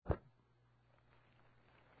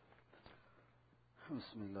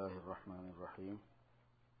بسم اللہ الرحمن الرحیم۔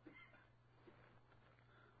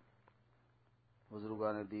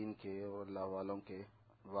 بزرگان دین کے اور اللہ والوں کے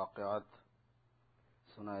واقعات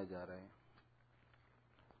سنائے جا رہے ہیں۔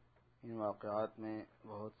 ان واقعات میں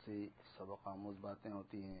بہت سی سبق آموز باتیں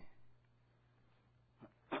ہوتی ہیں،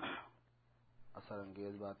 اثر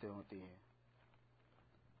انگیز باتیں ہوتی ہیں،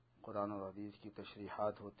 قرآن اور حدیث کی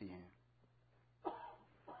تشریحات ہوتی ہیں۔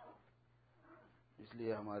 اس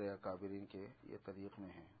لیے ہمارے اکابرین کے یہ طریق میں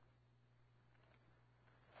ہیں۔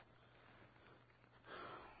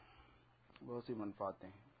 بہت سی منفعتیں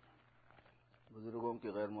ہیں۔ بزرگوں کی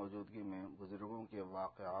غیر موجودگی میں بزرگوں کے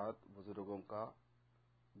واقعات بزرگوں کا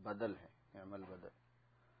بدل ہے، عمل بدل،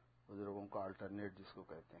 بزرگوں کا الٹرنیٹ جس کو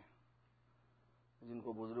کہتے ہیں۔ جن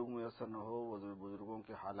کو بزرگ میسر نہ ہو وہ بزرگوں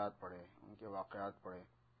کے حالات پڑھیں، ان کے واقعات پڑھیں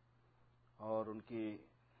اور ان کی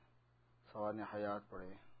سوانح حیات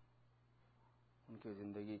پڑھیں، ان کی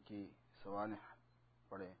زندگی کی سوانح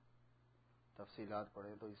پڑھیں، تفصیلات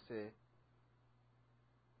پڑھیں، تو اس سے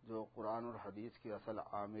جو قرآن اور حدیث کے اصل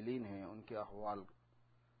عاملین ہیں ان کے احوال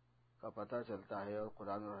کا پتہ چلتا ہے اور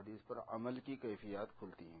قرآن اور حدیث پر عمل کی کیفیات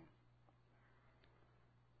کھلتی ہیں۔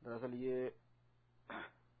 دراصل یہ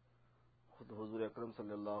خود حضور اکرم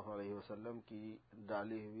صلی اللہ علیہ وسلم کی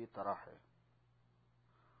ڈالی ہوئی طرح ہے۔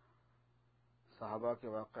 صحابہ کے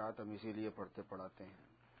واقعات ہم اسی لیے پڑھتے پڑھاتے ہیں۔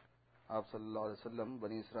 آپ صلی اللہ علیہ وسلم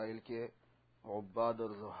بنی اسرائیل کے عباد اور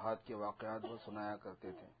زہاد کے واقعات وہ سنایا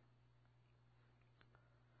کرتے تھے۔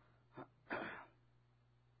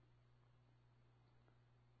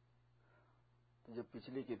 جو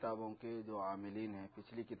پچھلی کتابوں کے جو عاملین ہیں،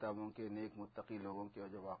 پچھلی کتابوں کے نیک متقی لوگوں کے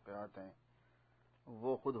جو واقعات ہیں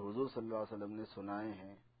وہ خود حضور صلی اللہ علیہ وسلم نے سنائے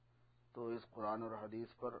ہیں، تو اس قرآن اور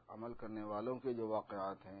حدیث پر عمل کرنے والوں کے جو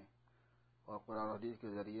واقعات ہیں اور قرآن و حدیث کے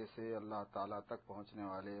ذریعے سے اللہ تعالیٰ تک پہنچنے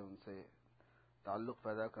والے، ان سے تعلق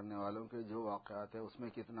پیدا کرنے والوں کے جو واقعات ہیں اس میں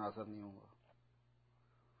کتنا اثر نہیں ہوگا۔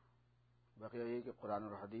 بقیہ یہ کہ قرآن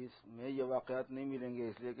اور حدیث میں یہ واقعات نہیں ملیں گے،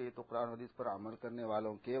 اس لیے کہ یہ تو قرآن و حدیث پر عمل کرنے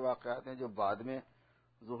والوں کے واقعات ہیں جو بعد میں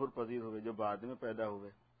ظہور پذیر ہوئے، جو بعد میں پیدا ہوئے۔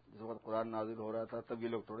 جس وقت قرآن نازل ہو رہا تھا تب یہ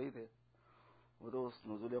لوگ تھوڑے ہی تھے، وہ تو اس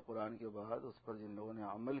نزول قرآن کے بعد اس پر جن لوگوں نے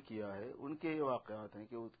عمل کیا ہے ان کے یہ واقعات ہیں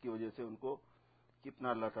کہ اس کی وجہ سے ان کو کتنا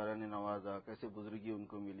اللہ تعالیٰ نے نوازا، کیسے بزرگی ان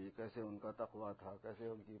کو ملی، کیسے ان کا تقویٰ تھا، کیسے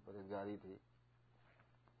ان کی پرہیزگاری تھی۔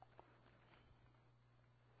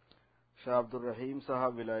 شاہ عبد الرحیم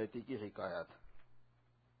صاحب ولایتی کی حکایات۔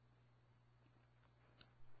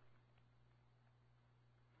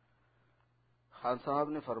 خان صاحب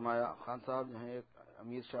نے فرمایا، خان صاحب جو ہیں ایک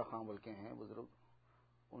امیر شاہ خان بلکہ ہیں بزرگ،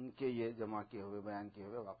 ان کے یہ جمع کیے ہوئے بیان کیے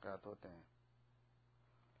ہوئے واقعات ہوتے ہیں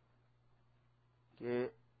کہ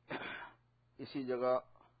اسی جگہ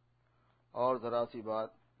اور ذرا سی بات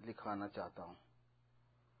لکھوانا چاہتا ہوں،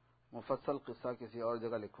 مفصل قصہ کسی اور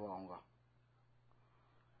جگہ لکھواؤں گا۔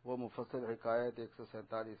 وہ مفصل حکایت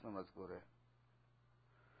 147 میں مذکور ہے۔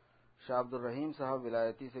 شاہ عبد الرحیم صاحب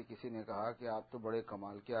ولایتی سے کسی نے کہا کہ آپ تو بڑے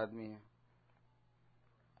کمال کے آدمی ہیں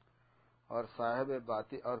اور صاحب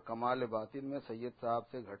باطن اور کمال باطن میں سید صاحب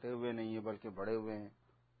سے گھٹے ہوئے نہیں ہیں بلکہ بڑے ہوئے ہیں،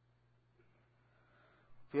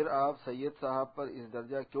 پھر آپ سید صاحب پر اس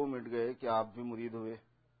درجہ کیوں مٹ گئے کہ آپ بھی مرید ہوئے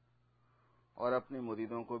اور اپنے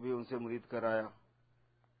مریدوں کو بھی ان سے مرید کرایا؟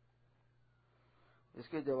 اس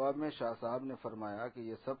کے جواب میں شاہ صاحب نے فرمایا کہ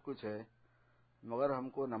یہ سب کچھ ہے مگر ہم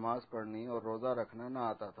کو نماز پڑھنی اور روزہ رکھنا نہ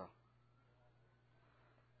آتا تھا۔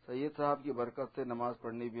 سید صاحب کی برکت سے نماز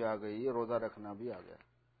پڑھنی بھی آ گئی، روزہ رکھنا بھی آ گیا۔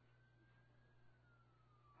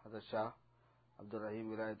 حضرت شاہ عبد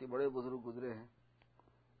الرحیم ولایتی بڑے بزرگ گزرے ہیں۔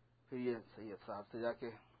 پھر یہ سید صاحب سے جا کے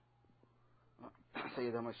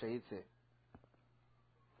سید احمد شہید سے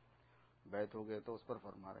بیعت ہو گئے تو اس پر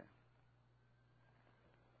فرما رہے ہیں۔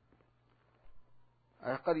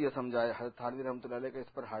 احقر یہ سمجھائے، حضرت تھانوی رحمۃ اللہ علیہ کا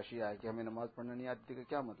اس پر حاشیہ ہے کہ ہمیں نماز پڑھنا نہیں آتی تھی کہ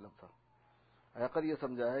کیا مطلب تھا۔ احقر یہ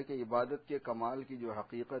سمجھایا کہ عبادت کے کمال کی جو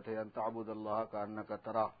حقیقت ہے، ان تعبد اللہ کانک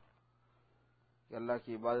تراہ، کہ اللہ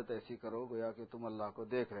کی عبادت ایسی کرو گویا کہ تم اللہ کو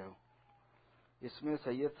دیکھ رہے ہو، اس میں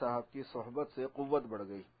سید صاحب کی صحبت سے قوت بڑھ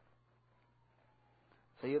گئی۔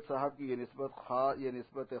 سید صاحب کی یہ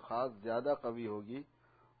نسبت خاص زیادہ قوی ہوگی،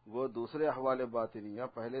 وہ دوسرے احوال باطنیہ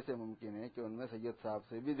پہلے سے ممکن ہے کہ ان میں سید صاحب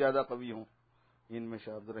سے بھی زیادہ قوی ہوں، ان میں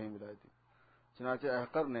شاہ عبد الرحیم ولایتی۔ چنانچہ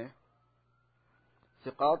احقر نے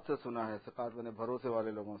ثقات سے سنا ہے، ثقات میں نے بھروسے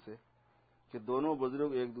والے لوگوں سے، کہ دونوں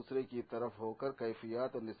بزرگ ایک دوسرے کی طرف ہو کر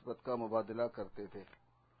کیفیات اور نسبت کا مبادلہ کرتے تھے،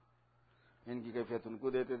 ان کی کیفیت ان کو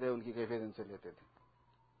دیتے تھے، ان کی کیفیت ان سے لیتے تھے۔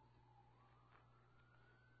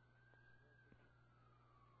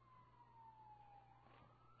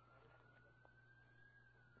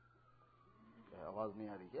 آواز نہیں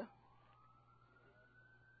آ رہی کیا؟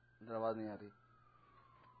 ادھر آواز نہیں آ رہی۔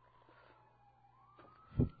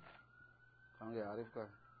 کہاں گیا عارف کا؟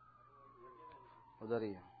 ادھر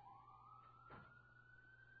ہی ہے.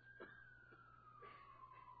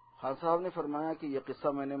 خان صاحب نے فرمایا کہ یہ قصہ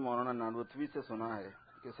میں نے مولانا نانوتوی سے سنا ہے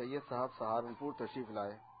کہ سید صاحب سہارنپور تشریف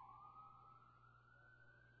لائے.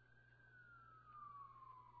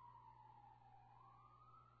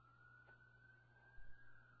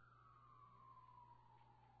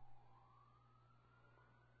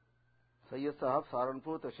 سید صاحب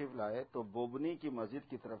سہارنپور تشریف لائے تو بوبنی کی مسجد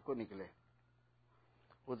کی طرف کو نکلے.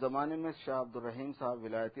 اس زمانے میں شاہ عبد الرحیم صاحب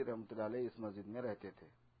ولایتی رحمۃ اللہ علیہ اس مسجد میں رہتے تھے.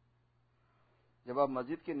 جب آپ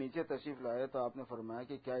مسجد کے نیچے تشریف لائے تو آپ نے فرمایا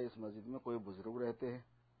کہ کیا اس مسجد میں کوئی بزرگ رہتے ہیں؟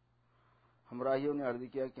 ہمراہیوں نے عرض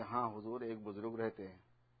کیا کہ ہاں حضور، ایک بزرگ رہتے ہیں.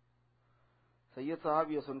 سید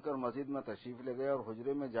صاحب یہ سن کر مسجد میں تشریف لے گئے اور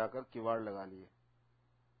حجرے میں جا کر کواڑ لگا لیے.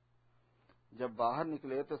 جب باہر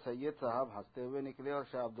نکلے تو سید صاحب ہنستے ہوئے نکلے اور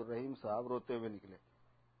شاہ عبد الرحیم صاحب روتے ہوئے نکلے.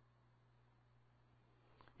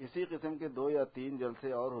 اسی قسم کے 2 یا 3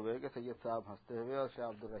 جلسے اور ہوئے کہ سید صاحب ہنستے ہوئے اور شاہ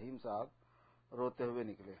عبد الرحیم صاحب روتے ہوئے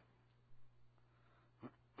نکلے.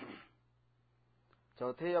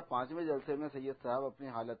 چوتھے یا 5ویں جلسے میں سید صاحب اپنی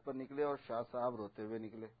حالت پر نکلے اور شاہ صاحب روتے ہوئے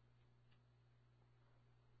نکلے.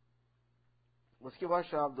 اس کے بعد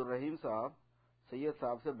شاہ عبد الرحیم صاحب سید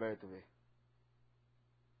صاحب سے بیعت ہوئے.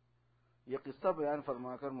 یہ قصہ بیان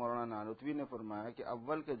فرما کر مولانا نانوتوی نے فرمایا کہ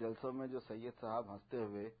اول کے جلسوں میں جو سید صاحب ہنستے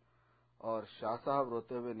ہوئے اور شاہ صاحب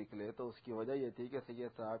روتے ہوئے نکلے تو اس کی وجہ یہ تھی کہ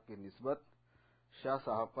سید صاحب کی نسبت شاہ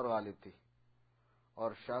صاحب پر غالب تھی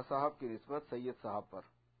اور شاہ صاحب کی نسبت سید صاحب پر.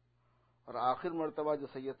 اور آخر مرتبہ جو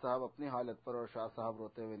سید صاحب اپنی حالت پر اور شاہ صاحب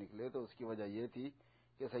روتے ہوئے نکلے تو اس کی وجہ یہ تھی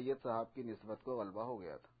کہ سید صاحب کی نسبت کو غلبہ ہو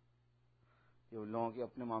گیا تھا. یہ ان لوگوں کے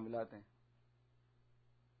اپنے معاملات ہیں.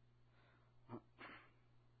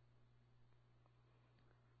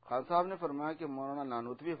 خان صاحب نے فرمایا کہ مولانا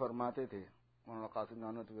نانوتوی فرماتے تھے، مولانا قاسم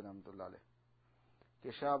نانوتوی رحمۃ اللہ علیہ،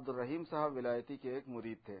 کہ شاہ عبد الرحیم صاحب ولایتی کے ایک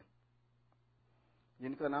مرید تھے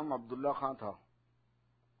جن کا نام عبداللہ خان تھا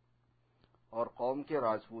اور قوم کے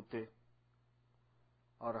راجپوت تھے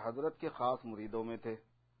اور حضرت کے خاص مریدوں میں تھے.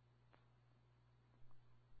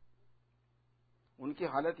 ان کی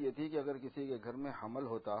حالت یہ تھی کہ اگر کسی کے گھر میں حمل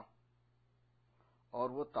ہوتا اور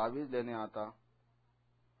وہ تعویذ لینے آتا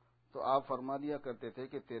تو آپ فرما دیا کرتے تھے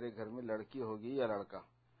کہ تیرے گھر میں لڑکی ہوگی یا لڑکا،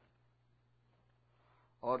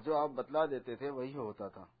 اور جو آپ بتلا دیتے تھے وہی ہوتا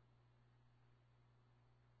تھا.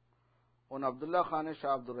 ان عبداللہ خان نے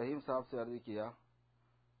شاہ عبد الرحیم صاحب سے عرض کیا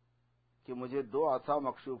کہ مجھے 2 عصا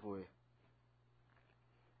مکشوف ہوئے،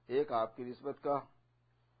 ایک آپ کی نسبت کا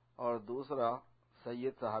اور دوسرا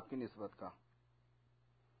سید صاحب کی نسبت کا.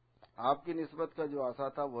 آپ کی نسبت کا جو عصا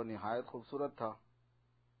تھا وہ نہایت خوبصورت تھا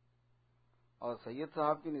اور سید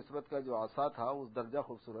صاحب کی نسبت کا جو عصا تھا اس درجہ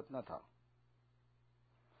خوبصورت نہ تھا.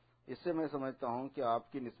 اس سے میں سمجھتا ہوں کہ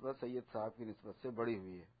آپ کی نسبت سید صاحب کی نسبت سے بڑی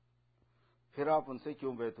ہوئی ہے، پھر آپ ان سے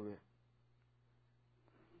کیوں بیعت ہوئے؟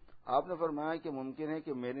 آپ نے فرمایا کہ ممکن ہے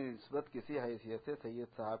کہ میری نسبت کسی حیثیت سے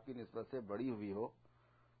سید صاحب کی نسبت سے بڑی ہوئی ہو،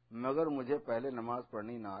 مگر مجھے پہلے نماز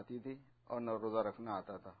پڑھنی نہ آتی تھی اور نہ روزہ رکھنا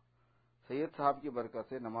آتا تھا. سید صاحب کی برکت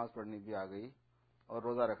سے نماز پڑھنی بھی آ گئی اور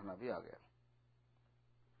روزہ رکھنا بھی آ گیا.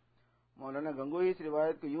 مولانا گنگوہی اس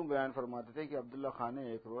روایت کو یوں بیان فرماتے تھے کہ عبداللہ خان نے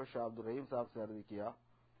ایک روز شاہ عبد الرحیم صاحب سے عرض کیا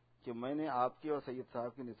کہ میں نے آپ کی اور سید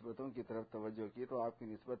صاحب کی نسبتوں کی طرف توجہ کی تو آپ کی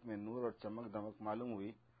نسبت میں نور اور چمک دمک معلوم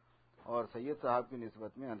ہوئی اور سید صاحب کی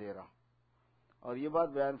نسبت میں اندھیرا. اور یہ بات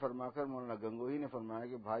بیان فرما کر مولانا گنگوہی نے فرمایا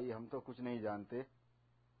کہ بھائی ہم تو کچھ نہیں جانتے،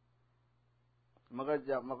 مگر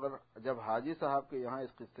جب حاجی صاحب کے یہاں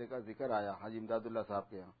اس قصے کا ذکر آیا، حاجی امداد اللہ صاحب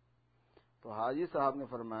کے یہاں، تو حاجی صاحب نے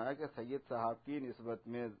فرمایا کہ سید صاحب کی نسبت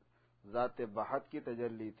میں ذات بحت کی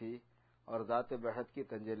تجلی تھی اور ذات بحت کی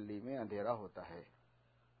تجلی میں اندھیرا ہوتا ہے.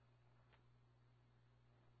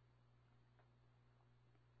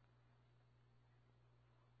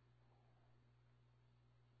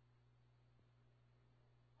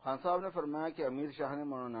 خان صاحب نے فرمایا کہ امیر شاہ نے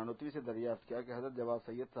مولانا نانوتوی سے دریافت کیا کہ حضرت جب آپ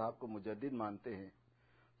سید صاحب کو مجدد مانتے ہیں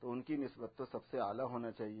تو ان کی نسبت تو سب سے اعلیٰ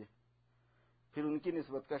ہونا چاہیے، پھر ان کی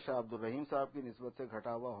نسبت کا شاہ عبد الرحیم صاحب کی نسبت سے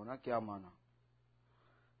گھٹا ہوا ہونا کیا مانا؟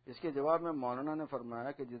 اس کے جواب میں مولانا نے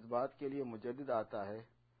فرمایا کہ جس بات کے لیے مجدد آتا ہے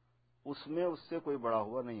اس میں اس سے کوئی بڑا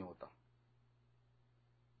ہوا نہیں ہوتا.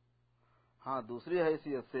 ہاں دوسری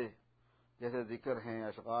حیثیت سے جیسے ذکر ہیں،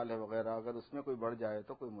 اشغال ہے وغیرہ، اگر اس میں کوئی بڑھ جائے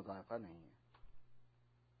تو کوئی مذائقہ نہیں ہے.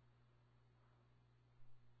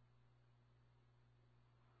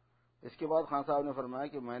 اس کے بعد خان صاحب نے فرمایا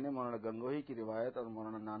کہ میں نے مولانا گنگوہی کی روایت اور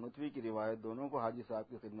مولانا نانوتوی کی روایت دونوں کو حاجی صاحب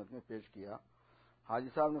کی خدمت میں پیش کیا. حاجی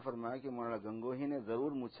صاحب نے فرمایا کہ مولانا گنگوہی نے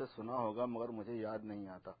ضرور مجھ سے سنا ہوگا مگر مجھے یاد نہیں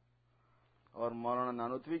آتا، اور مولانا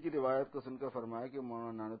نانوتوی کی روایت کو سن کر فرمایا کہ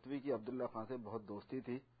مولانا نانوتوی کی عبداللہ خان سے بہت دوستی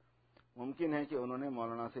تھی ممکن ہے کہ انہوں نے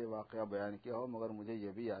مولانا سے واقعہ بیان کیا ہو، مگر مجھے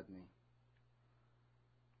یہ بھی یاد نہیں۔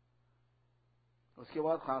 اس کے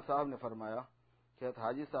بعد خان صاحب نے فرمایا کہ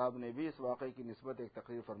حاجی صاحب نے بھی اس واقعے کی نسبت ایک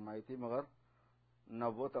تقریر فرمائی تھی، مگر نہ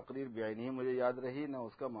وہ تقریر بعینی مجھے یاد رہی نہ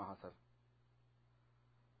اس کا ماحصل۔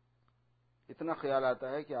 اتنا خیال آتا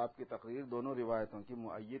ہے کہ آپ کی تقریر دونوں روایتوں کی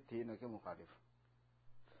مؤید تھی نہ کہ مخالف۔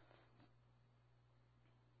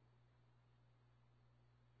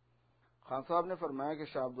 خان صاحب نے فرمایا کہ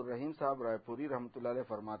شاہ عبد الرحیم صاحب رائے پوری رحمۃ اللہ علیہ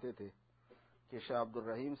فرماتے تھے کہ شاہ عبد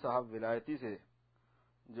الرحیم صاحب ولایتی سے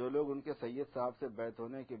جو لوگ ان کے سید صاحب سے بیعت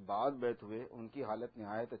ہونے کے بعد بیعت ہوئے ان کی حالت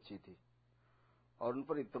نہایت اچھی تھی اور ان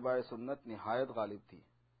پر اتباع سنت نہایت غالب تھی،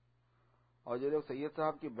 اور جو لوگ سید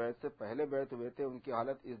صاحب کی بیعت سے پہلے بیعت ہوئے تھے ان کی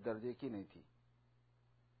حالت اس درجے کی نہیں تھی۔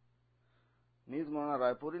 نیز مولانا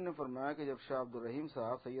رائے پوری نے فرمایا کہ جب شاہ عبد الرحیم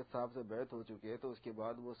صاحب سید صاحب سے بیعت ہو چکے تو اس کے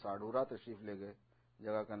بعد وہ ساڑھورا تشریف لے گئے،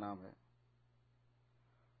 جگہ کا نام ہے۔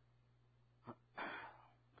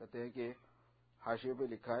 کہتے ہیں کہ حاشیے پہ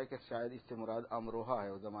لکھا ہے کہ شاید اس سے مراد امروہا ہے،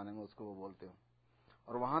 اس زمانے میں اس کو وہ بولتے ہوں،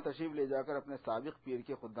 اور وہاں تشریف لے جا کر اپنے سابق پیر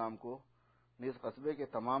کے خدام کو نیز قصبے کے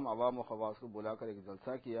تمام عوام و خواص کو بلا کر ایک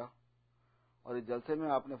جلسہ کیا، اور اس جلسے میں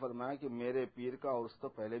آپ نے فرمایا کہ میرے پیر کا عرس تو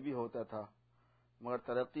پہلے بھی ہوتا تھا مگر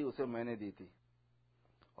ترقی اسے میں نے دی تھی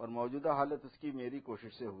اور موجودہ حالت اس کی میری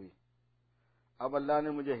کوشش سے ہوئی۔ اب اللہ نے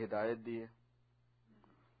مجھے ہدایت دی ہے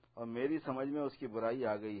اور میری سمجھ میں اس کی برائی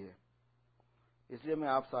آ گئی ہے، اس لیے میں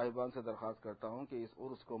آپ صاحبان سے درخواست کرتا ہوں کہ اس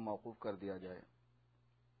عرس کو موقوف کر دیا جائے۔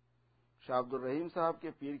 شاہ عبد الرحیم صاحب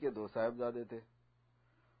کے پیر کے دو صاحبزادے تھے،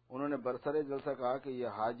 انہوں نے برسر جلسہ کہا کہ یہ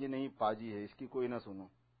حاجی نہیں پاجی ہے، اس کی کوئی نہ سنو۔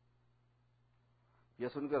 یہ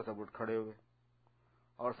سن کر سب اٹھ کھڑے ہوئے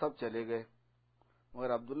اور سب چلے گئے،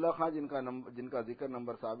 مگر عبداللہ خان جن کا ذکر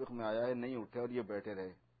نمبر سابق میں آیا ہے نہیں اٹھے اور یہ بیٹھے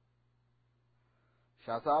رہے۔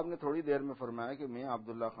 شاہ صاحب نے تھوڑی دیر میں فرمایا کہ میاں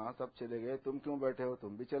عبداللہ خان سب چلے گئے، تم کیوں بیٹھے ہو،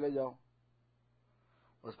 تم بھی چلے جاؤ۔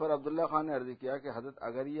 اس پر عبداللہ خان نے عرض کیا کہ حضرت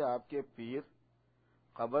اگر یہ آپ کے پیر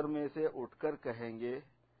قبر میں سے اٹھ کر کہیں گے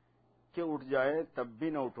کہ اٹھ جائیں تب بھی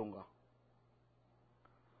نہ اٹھوں گا،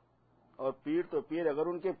 اور پیر تو پیر اگر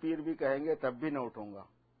ان کے پیر بھی کہیں گے تب بھی نہ اٹھوں گا،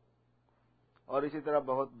 اور اسی طرح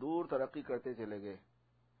بہت دور ترقی کرتے چلے گئے۔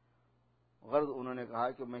 غرض انہوں نے کہا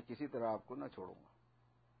کہ میں کسی طرح آپ کو نہ چھوڑوں گا۔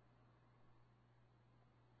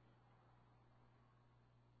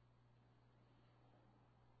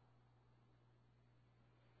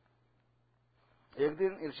 ایک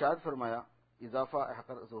دن ارشاد فرمایا، اضافہ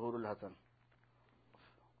احقر ظہور الحسن،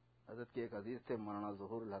 حضرت کے ایک عزیز تھے مولانا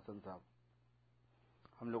ظہور الحسن صاحب،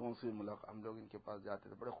 ہم لوگوں سے ہم لوگ ان کے پاس جاتے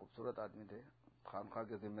تھے، بڑے خوبصورت آدمی تھے، خانقاہ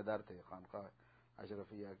کے ذمہ دار تھے، خانقاہ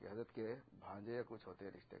اشرفیہ کے، حضرت کے بھانجے یا کچھ ہوتے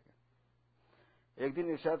رشتے کے۔ ایک دن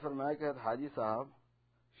ارشاد فرمایا کہ حضرت حاجی صاحب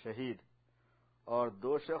شہید اور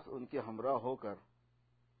دو شخص ان کے ہمراہ ہو کر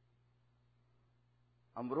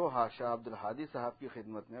امروہا شاہ عبد الحادی صاحب کی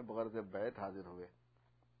خدمت میں بغرض بیعت حاضر ہوئے۔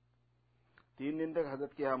 3 دن تک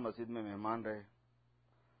حضرت کے یہاں مسجد میں مہمان رہے۔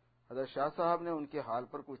 حضرت شاہ صاحب نے ان کے حال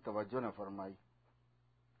پر کچھ توجہ نہ فرمائی۔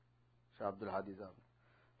 شاہ عبد الحادی صاحب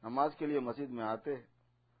نماز کے لیے مسجد میں آتے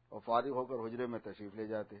اور فارغ ہو کر حجرے میں تشریف لے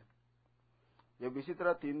جاتے۔ جب اسی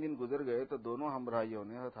طرح 3 دن گزر گئے تو دونوں ہمراہیوں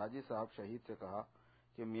نے حضرت حاجی صاحب شہید سے کہا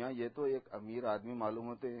کہ میاں یہ تو ایک امیر آدمی معلوم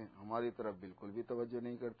ہوتے ہیں، ہماری طرف بالکل بھی توجہ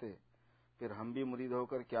نہیں کرتے، پھر ہم بھی مرید ہو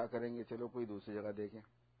کر کیا کریں گے، چلو کوئی دوسری جگہ دیکھیں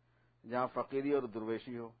جہاں فقیری اور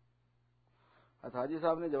درویشی ہو۔ حضرت حاجی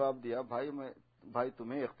صاحب نے جواب دیا، بھائی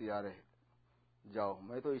تمہیں اختیار ہے، جاؤ،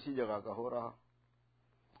 میں تو اسی جگہ کا ہو رہا۔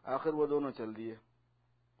 آخر وہ دونوں چل دیے۔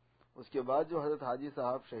 اس کے بعد جو حضرت حاجی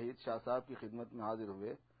صاحب شہید شاہ صاحب کی خدمت میں حاضر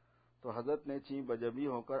ہوئے تو حضرت نے چیں بجبی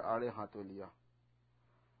ہو کر آڑے ہاتھوں لیا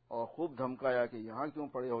اور خوب دھمکایا کہ یہاں کیوں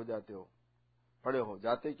پڑے ہو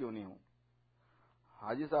جاتے کیوں نہیں ہو۔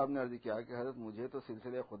 حاجی صاحب نے عرض کیا کہ حضرت مجھے تو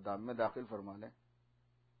سلسلے خدام میں داخل فرما لیں۔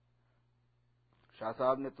 شاہ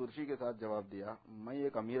صاحب نے ترشی کے ساتھ جواب دیا، میں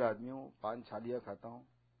ایک امیر آدمی ہوں، پان چھالیاں کھاتا ہوں،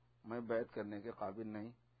 میں بیعت کرنے کے قابل نہیں،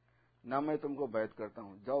 نہ میں تم کو بیعت کرتا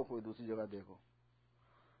ہوں، جاؤ کوئی دوسری جگہ دیکھو۔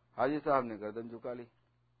 حاجی صاحب نے گردن جھکا لی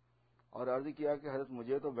اور عرض کیا کہ حضرت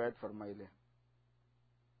مجھے تو بیعت فرمائی لے۔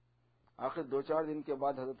 آخر 2-4 دن کے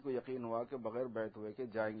بعد حضرت کو یقین ہوا کہ بغیر بیعت ہوئے کہ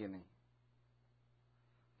جائیں گے نہیں۔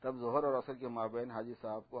 تب ظہر اور عصر کے مابین حاجی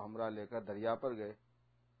صاحب کو ہمراہ لے کر دریا پر گئے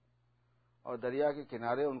اور دریا کے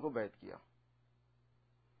کنارے ان کو بیعت کیا۔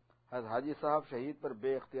 حضرت حاجی صاحب شہید پر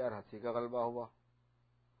بے اختیار ہنسی کا غلبہ ہوا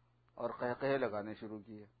اور قہقہے لگانے شروع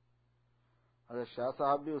کیے۔ حضرت شاہ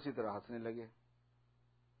صاحب بھی اسی طرح ہنسنے لگے۔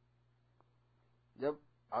 جب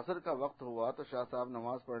عصر کا وقت ہوا تو شاہ صاحب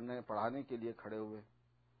نماز پڑھانے کے لیے کھڑے ہوئے۔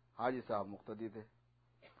 حاجی صاحب مقتدی تھے،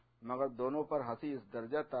 مگر دونوں پر ہنسی اس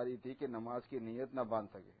درجہ طاری تھی کہ نماز کی نیت نہ باندھ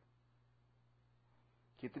سکے۔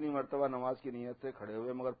 کتنی مرتبہ نماز کی نیت سے کھڑے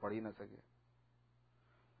ہوئے مگر پڑھ ہی نہ سکے.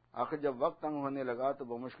 آخر جب وقت تنگ ہونے لگا تو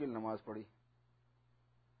بمشکل نماز پڑھی.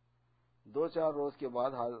 2-4 روز کے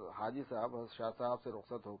بعد حاجی صاحب شاہ صاحب سے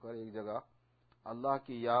رخصت ہو کر ایک جگہ اللہ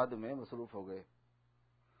کی یاد میں مصروف ہو گئے.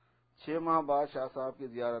 6 ماہ بعد شاہ صاحب کی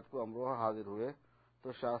زیارت کو امروہہ حاضر ہوئے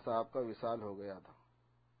تو شاہ صاحب کا وصال ہو گیا تھا.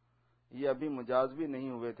 یہ ابھی مجاز بھی نہیں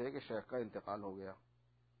ہوئے تھے کہ شیخ کا انتقال ہو گیا.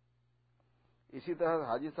 اسی طرح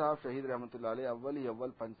حاجی صاحب شہید رحمۃ اللہ علیہ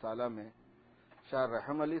اول پنچسالہ میں شاہ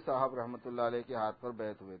رحم علی صاحب رحمۃ اللہ علیہ کے ہاتھ پر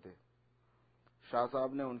بیعت ہوئے تھے. شاہ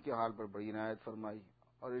صاحب نے ان کے حال پر بڑی عنایت فرمائی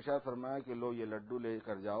اور ارشاد فرمایا کہ لو یہ لڈو لے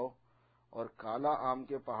کر جاؤ اور کالا آم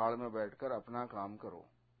کے پہاڑ میں بیٹھ کر اپنا کام کرو.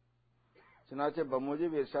 چنانچہ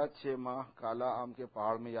بموجب ارشاد 6 ماہ کالا آم کے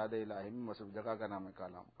پہاڑ میں یاد الہی میں مصروف، جگہ کا نام ہے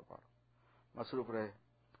کالا آم کا پہاڑ، مصروف رہے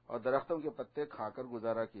اور درختوں کے پتے کھا کر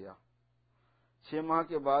گزارا کیا. 6 ماہ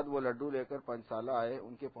کے بعد وہ لڈو لے کر پنچسالہ آئے.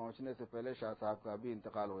 ان کے پہنچنے سے پہلے شاہ صاحب کا بھی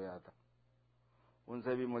انتقال ہو گیا تھا. ان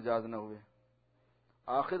سے بھی مجاز نہ ہوئے.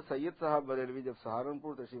 آخر سید صاحب بریلوی جب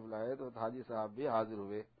سہارنپور تشریف لائے تو حاجی صاحب بھی حاضر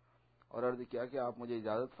ہوئے اور عرض کیا کہ آپ مجھے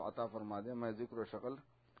اجازت عطا فرما دیں، میں ذکر و شکل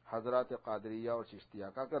حضرات قادریہ اور چشتیہ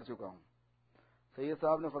کا کر چکا ہوں. سید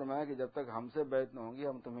صاحب نے فرمایا کہ جب تک ہم سے بیعت نہ ہوگی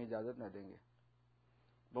ہم تمہیں اجازت نہ دیں گے.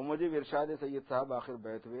 بموجب ارشاد سید صاحب آخر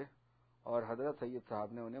بیعت ہوئے اور حضرت سید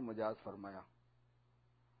صاحب نے انہیں مجاز فرمایا.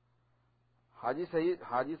 حاجی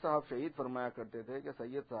صاحب شہید فرمایا کرتے تھے کہ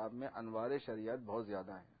سید صاحب میں انوار شریعت بہت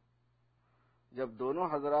زیادہ ہیں. جب دونوں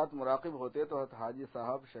حضرات مراقب ہوتے تو حاجی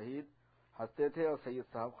صاحب شہید ہنستے تھے اور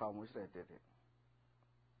سید صاحب خاموش رہتے تھے.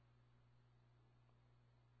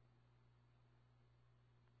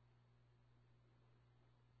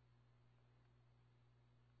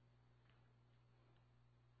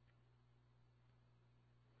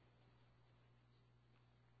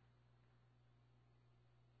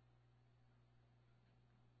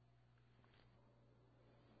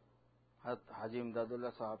 حاجی امداد اللہ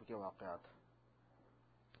صاحب کے واقعات.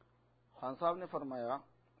 خان صاحب نے فرمایا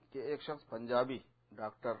کہ ایک شخص پنجابی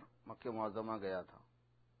ڈاکٹر مکہ معظمہ گیا تھا.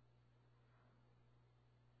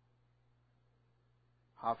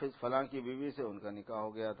 حافظ فلاں کی بیوی سے ان کا نکاح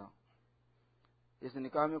ہو گیا تھا. اس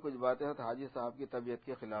نکاح میں کچھ باتیں حاجی صاحب کی طبیعت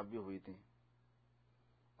کے خلاف بھی ہوئی تھیں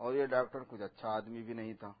اور یہ ڈاکٹر کچھ اچھا آدمی بھی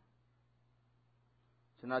نہیں تھا.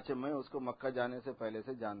 چنانچہ میں اس کو مکہ جانے سے پہلے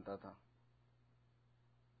سے جانتا تھا.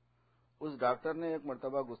 اس ڈاکٹر نے ایک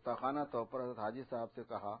مرتبہ گستاخانہ طور پر حضرت حاجی صاحب سے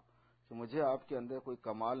کہا کہ مجھے آپ کے اندر کوئی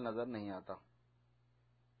کمال نظر نہیں آتا.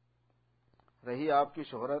 رہی آپ کی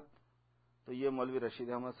شہرت تو یہ مولوی رشید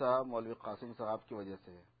احمد صاحب، مولوی قاسم صاحب کی وجہ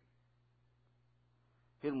سے ہے.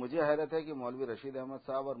 پھر مجھے حیرت ہے کہ مولوی رشید احمد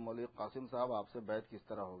صاحب اور مولوی قاسم صاحب آپ سے بیعت کس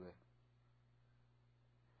طرح ہو گئے.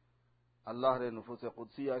 اللہ رے نفوس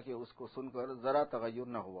قدسیہ کہ اس کو سن کر ذرا تغیر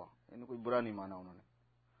نہ ہوا، یعنی کوئی برا نہیں مانا انہوں نے،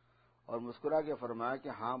 اور مسکرا کے فرمایا کہ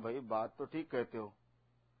ہاں بھائی بات تو ٹھیک کہتے ہو،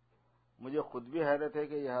 مجھے خود بھی حیرت ہے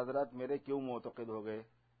کہ یہ حضرات میرے کیوں معتقد ہو گئے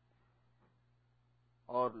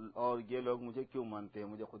اور یہ لوگ مجھے کیوں مانتے ہیں،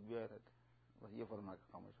 مجھے خود بھی حیرت ہے. بس یہ فرما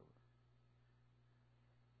کے خاموش ہو گئے.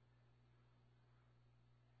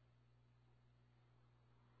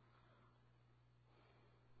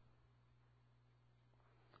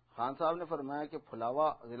 خان صاحب نے فرمایا کہ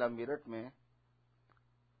پھلاوا ضلع میرٹھ میں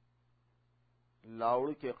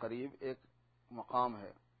لاؤڑ کے قریب ایک مقام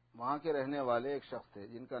ہے. وہاں کے رہنے والے ایک شخص تھے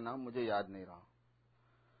جن کا نام مجھے یاد نہیں رہا.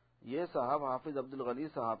 یہ صاحب حافظ عبد الغنی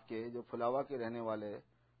صاحب کے جو پھلاوا کے رہنے والے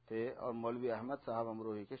تھے اور مولوی احمد صاحب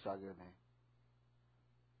امروہی کے شاگرد ہیں.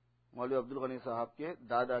 مولوی عبد الغنی صاحب کے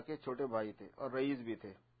دادا کے چھوٹے بھائی تھے اور رئیس بھی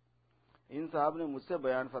تھے. ان صاحب نے مجھ سے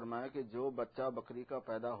بیان فرمایا کہ جو بچہ بکری کا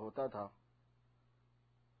پیدا ہوتا تھا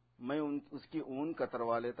میں اس کی اون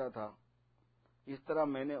کتروا لیتا تھا. اس طرح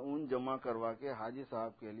میں نے اون جمع کروا کے حاجی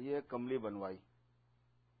صاحب کے لیے کملی بنوائی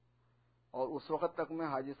اور اس وقت تک میں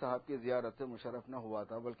حاجی صاحب کی زیارت سے مشرف نہ ہوا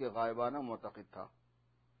تھا بلکہ غائبانہ معتقد تھا.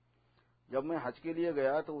 جب میں حج کے لیے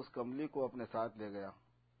گیا تو اس کملی کو اپنے ساتھ لے گیا.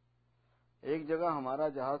 ایک جگہ ہمارا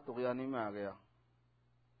جہاز طغیانی میں آ گیا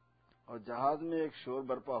اور جہاز میں ایک شور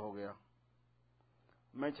برپا ہو گیا.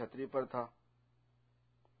 میں چھتری پر تھا.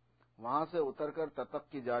 وہاں سے اتر کر تتق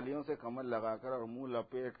کی جالیوں سے کمر لگا کر اور منہ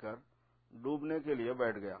لپیٹ کر ڈوبنے کے لیے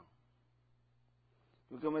بیٹھ گیا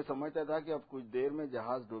کیونکہ میں سمجھتا تھا کہ اب کچھ دیر میں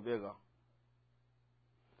جہاز ڈوبے گا.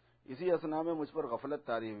 اسی اثنا میں مجھ پر غفلت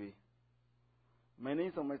طاری ہوئی. میں نہیں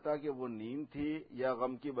سمجھتا کہ وہ نیند تھی یا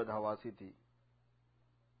غم کی بدحواسی تھی.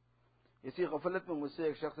 اسی غفلت میں مجھ سے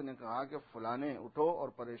ایک شخص نے کہا کہ فلانے اٹھو اور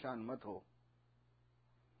پریشان مت ہو،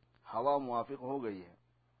 ہوا موافق ہو گئی ہے،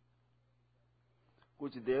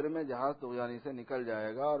 کچھ دیر میں جہاز طغیانی سے نکل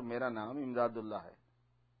جائے گا اور میرا نام امداد اللہ ہے.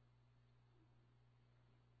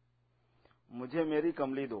 مجھے میری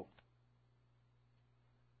کملی دو.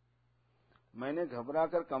 میں نے گھبرا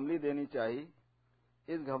کر کملی دینی چاہی،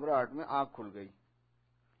 اس گھبراہٹ میں آنکھ کھل گئی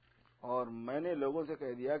اور میں نے لوگوں سے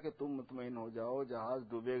کہہ دیا کہ تم مطمئن ہو جاؤ، جہاز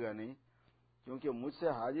ڈوبے گا نہیں، کیونکہ مجھ سے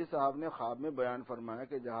حاجی صاحب نے خواب میں بیان فرمایا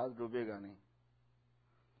کہ جہاز ڈوبے گا نہیں۔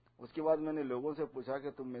 اس کے بعد میں نے لوگوں سے پوچھا کہ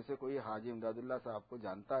تم میں سے کوئی حاجی امداد اللہ صاحب کو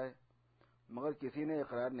جانتا ہے، مگر کسی نے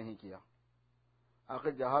اقرار نہیں کیا۔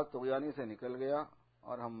 آخر جہاز طغیانی سے نکل گیا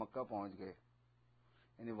اور ہم مکہ پہنچ گئے۔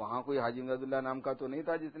 یعنی وہاں کوئی حاجی امداد اللہ نام کا تو نہیں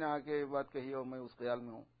تھا جس نے آ کے یہ بات کہی اور میں اس خیال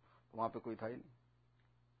میں ہوں، وہاں پہ کوئی تھا ہی نہیں،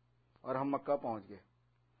 اور ہم مکہ پہنچ گئے۔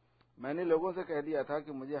 میں نے لوگوں سے کہہ دیا تھا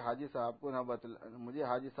کہ مجھے حاجی صاحب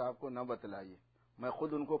کو نہ بتلائیے، میں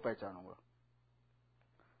خود ان کو پہچانوں گا،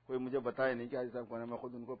 کوئی مجھے بتائے نہیں کہ حاجی صاحب کون ہے، میں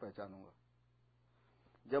خود ان کو پہچانوں گا۔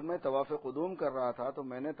 جب میں طواف قدوم کر رہا تھا تو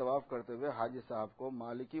میں نے طواف کرتے ہوئے حاجی صاحب کو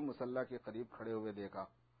مالکی مصلی کے قریب کھڑے ہوئے دیکھا۔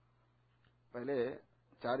 پہلے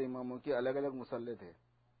 4 اماموں کے الگ الگ مصلی تھے،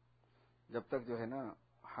 جب تک جو ہے نا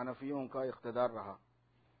حنفیوں کا اقتدار رہا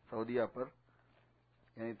سعودیہ پر،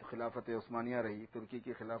 یعنی خلافت عثمانیہ رہی، ترکی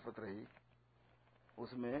کی خلافت رہی،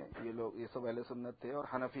 اس میں یہ سب اہل سنت تھے اور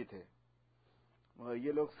حنفی تھے، مگر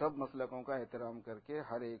یہ لوگ سب مسلکوں کا احترام کر کے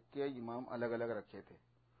ہر ایک کے امام الگ الگ رکھے تھے۔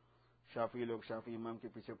 شافعی لوگ شافعی امام کے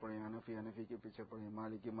پیچھے پڑے، حنفی کے پیچھے پڑے،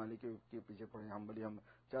 مالکی کے پیچھے پڑے، حنبلی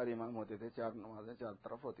 4 امام ہوتے تھے، 4 نمازیں 4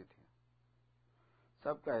 طرف ہوتی تھیں،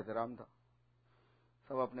 سب کا احترام تھا،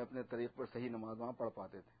 سب اپنے اپنے طریق پر صحیح نماز وہاں پڑھ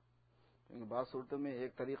پاتے تھے، کیونکہ بعض صورتوں میں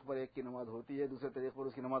ایک طریق پر ایک کی نماز ہوتی ہے، دوسرے طریق پر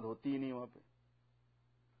اس کی نماز ہوتی ہی نہیں وہاں پہ۔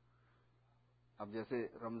 اب جیسے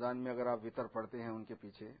رمضان میں اگر آپ وطر پڑھتے ہیں ان کے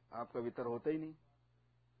پیچھے، آپ کا وطر ہوتا ہی نہیں،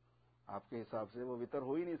 آپ کے حساب سے وہ وطر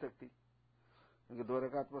ہو ہی نہیں سکتی، کیونکہ 2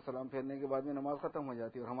 رکعت پر سلام پھیرنے کے بعد میں نماز ختم ہو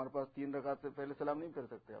جاتی ہے، اور ہمارے پاس 3 رکعت سے پہلے سلام نہیں پھیر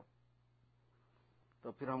سکتے آپ،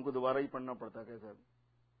 تو پھر ہم کو دوبارہ ہی پڑھنا پڑتا ہے کیسے؟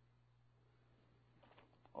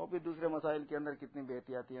 اور پھر دوسرے مسائل کے اندر کتنی بے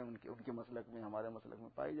احتیاطیاں ان کے مسلک میں ہمارے مسلک میں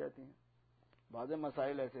پائی جاتی ہیں۔ بعض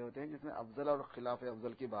مسائل ایسے ہوتے ہیں جس میں افضل اور خلاف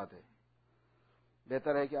افضل کی بات ہے،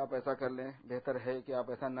 بہتر ہے کہ آپ ایسا کر لیں، بہتر ہے کہ آپ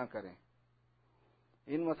ایسا نہ کریں۔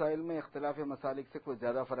 ان مسائل میں اختلاف مسالک سے کوئی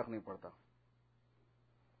زیادہ فرق نہیں پڑتا،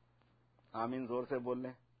 آمین زور سے بول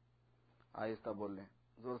لیں، آہستہ بول لیں،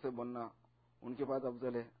 زور سے بولنا ان کے پاس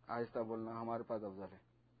افضل ہے، آہستہ بولنا ہمارے پاس افضل ہے۔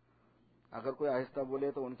 اگر کوئی آہستہ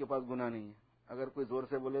بولے تو ان کے پاس گناہ نہیں ہے، اگر کوئی زور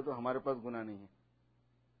سے بولے تو ہمارے پاس گناہ نہیں ہے۔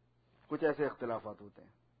 کچھ ایسے اختلافات ہوتے ہیں،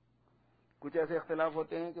 کچھ ایسے اختلاف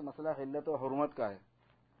ہوتے ہیں کہ مسئلہ حلت و حرمت کا ہے،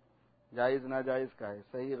 جائز ناجائز کا ہے،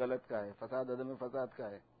 صحیح غلط کا ہے، فساد عدم فساد کا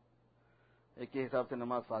ہے۔ ایک کے حساب سے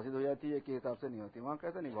نماز فاسد ہو جاتی ہے، ایک کے حساب سے نہیں ہوتی، وہاں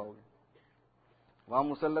کیسے نبھاؤ گے؟ وہاں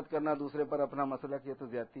مسلط کرنا دوسرے پر اپنا مسئلہ یہ تو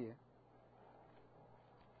زیادتی ہے،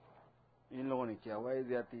 ان لوگوں نے کیا ہوا ہے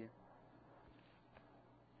زیادتی ہے۔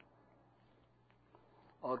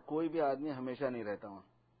 اور کوئی بھی آدمی ہمیشہ نہیں رہتا وہاں،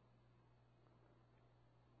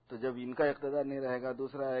 تو جب ان کا اقتدار نہیں رہے گا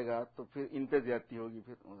دوسرا آئے گا تو پھر ان پہ زیادتی ہوگی،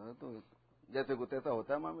 پھر تو جیسے کو تیسا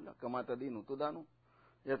ہوتا ہے معاملہ، کماتا دین تو دانو،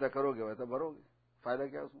 جیسا کرو گے ویسا بھرو گے، فائدہ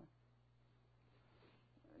کیا اس میں؟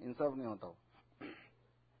 انصاف نہیں ہوتا ہو۔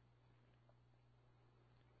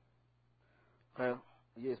 خیر،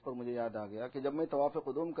 یہ اس پر مجھے یاد آ گیا کہ جب میں طواف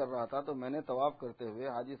قدوم کر رہا تھا تو میں نے طواف کرتے ہوئے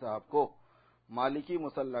حاجی صاحب کو مالکی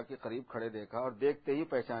مصلی کے قریب کھڑے دیکھا اور دیکھتے ہی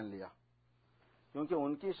پہچان لیا، کیونکہ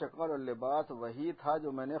ان کی شکل اور لباس وہی تھا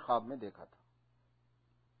جو میں نے خواب میں دیکھا تھا۔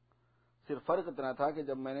 صرف فرق اتنا تھا کہ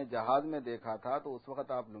جب میں نے جہاز میں دیکھا تھا تو اس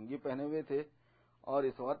وقت آپ لنگی پہنے ہوئے تھے اور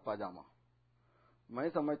اس وقت پاجامہ۔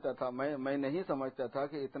 میں نہیں سمجھتا تھا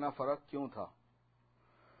کہ اتنا فرق کیوں تھا۔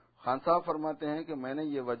 خان صاحب فرماتے ہیں کہ میں نے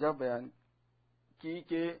یہ وجہ بیان کی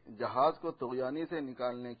کہ جہاز کو طغیانی سے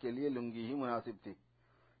نکالنے کے لیے لنگی ہی مناسب تھی،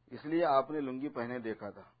 اس لیے آپ نے لنگی پہنے دیکھا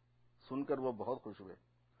تھا۔ سن کر وہ بہت خوش ہوئے۔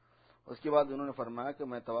 اس کے بعد انہوں نے فرمایا کہ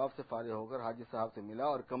میں طواف سے فارغ ہو کر حاجی صاحب سے ملا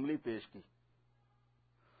اور کملی پیش کی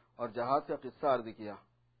اور جہاز کا قصہ عرض کیا۔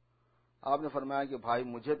 آپ نے فرمایا کہ بھائی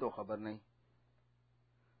مجھے تو خبر نہیں۔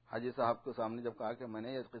 حاجی صاحب کو سامنے جب کہا کہ میں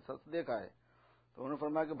نے یہ قصہ دیکھا ہے تو انہوں نے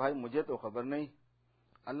فرمایا کہ بھائی مجھے تو خبر نہیں،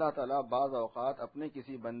 اللہ تعالیٰ بعض اوقات اپنے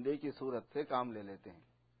کسی بندے کی صورت سے کام لے لیتے ہیں۔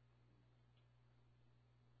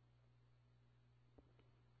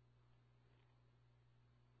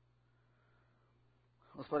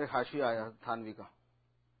 اس پر ایک حاشیہ آیا تھانوی کا،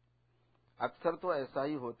 اکثر تو ایسا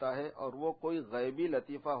ہی ہوتا ہے اور وہ کوئی غیبی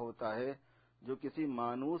لطیفہ ہوتا ہے جو کسی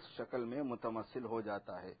مانوس شکل میں متمثل ہو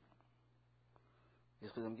جاتا ہے۔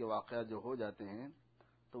 اس قسم کے واقعات جو ہو جاتے ہیں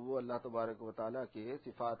تو وہ اللہ تبارک و تعالیٰ کے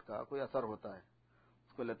صفات کا کوئی اثر ہوتا ہے،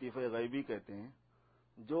 اس کو لطیفہ غیبی کہتے ہیں،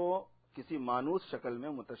 جو کسی مانوس شکل میں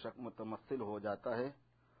متمثل ہو جاتا ہے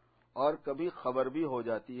اور کبھی خبر بھی ہو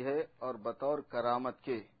جاتی ہے اور بطور کرامت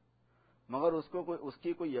کے، مگر اس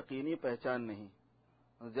کی کوئی یقینی پہچان نہیں،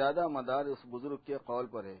 زیادہ مدار اس بزرگ کے قول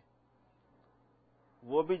پر ہے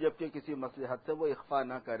وہ بھی جبکہ کسی مصلحت سے وہ اخفا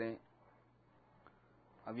نہ کریں.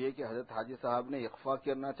 اب یہ کہ حضرت حاجی صاحب نے اخفا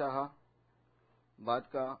کرنا چاہا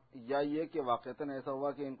بات کا، یا یہ کہ واقعتاً ایسا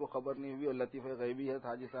ہوا کہ ان کو خبر نہیں ہوئی اور لطیفہ غیبی ہے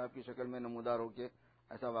حاجی صاحب کی شکل میں نمودار ہو کے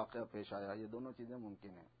ایسا واقعہ پیش آیا. یہ دونوں چیزیں ممکن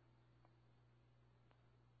ہیں.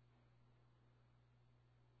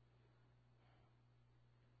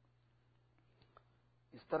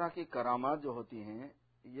 اس طرح کی کرامات جو ہوتی ہیں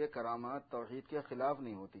یہ کرامات توحید کے خلاف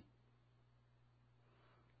نہیں ہوتی.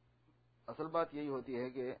 اصل بات یہی ہوتی ہے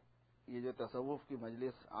کہ یہ جو تصوف کی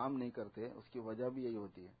مجلس عام نہیں کرتے اس کی وجہ بھی یہی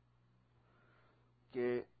ہوتی ہے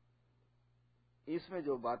کہ اس میں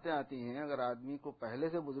جو باتیں آتی ہیں اگر آدمی کو پہلے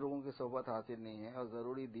سے بزرگوں کی صحبت حاصل نہیں ہے اور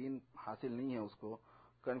ضروری دین حاصل نہیں ہے اس کو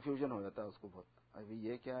کنفیوژن ہو جاتا ہے اس کو بہت. ابھی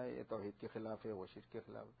یہ کیا ہے، یہ توحید کے خلاف ہے، وہ شرک کے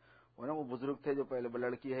خلاف ہے. وہ بزرگ تھے جو پہلے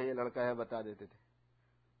لڑکی ہے یہ لڑکا ہے بتا دیتے تھے.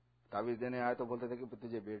 تعویذ دینے آئے تو بولتے تھے کہ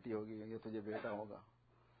تجھے بیٹی ہوگی، یہ تجھے بیٹا ہوگا.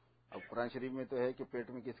 اب قرآن شریف میں تو ہے کہ پیٹ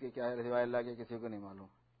میں کس کے کیا ہے سوائے اللہ کے کسی کو نہیں معلوم.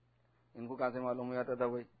 ان کو کہاں سے معلوم ہو جاتا تھا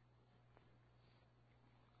بھائی؟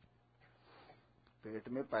 پیٹ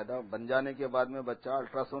میں پیدا بن جانے کے بعد میں بچہ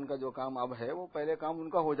الٹراساؤنڈ کا جو کام اب ہے وہ پہلے کام ان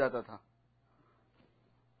کا ہو جاتا تھا.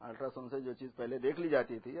 الٹراساؤنڈ سے جو چیز پہلے دیکھ لی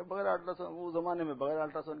جاتی تھی یا بغیر الٹراساؤنڈ، وہ زمانے میں بغیر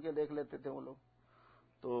الٹراساؤنڈ کے دیکھ لیتے تھے وہ لوگ.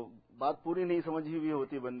 تو بات پوری نہیں سمجھی ہوئی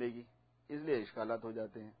ہوتی بندے کی، اس لیے اشکالات ہو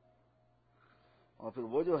جاتے ہیں. اور پھر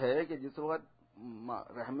وہ جو ہے کہ جس وقت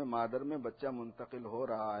رحم مادر میں بچہ منتقل ہو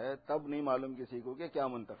رہا ہے تب نہیں معلوم کسی کو کہ کیا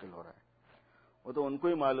منتقل ہو رہا ہے. وہ تو ان کو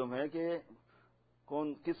ہی معلوم ہے کہ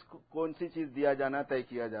کون سی چیز دیا جانا طے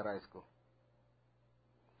کیا جا رہا ہے اس کو.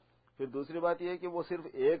 پھر دوسری بات یہ ہے کہ وہ صرف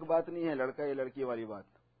ایک بات نہیں ہے لڑکا یا لڑکی والی بات.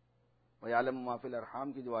 وَيَعْلَمُ مَا فِي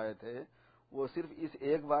الْأَرْحَامِ کی جو آیت ہے وہ صرف اس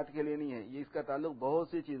ایک بات کے لیے نہیں ہے، یہ اس کا تعلق بہت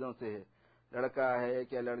سی چیزوں سے ہے. لڑکا ہے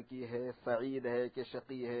کہ لڑکی ہے، سعید ہے کہ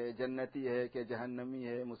شقی ہے، جنتی ہے کہ جہنمی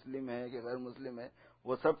ہے، مسلم ہے کہ غیر مسلم ہے،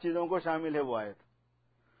 وہ سب چیزوں کو شامل ہے وہ آیت.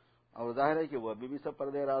 اور ظاہر ہے کہ وہ ابھی بھی سب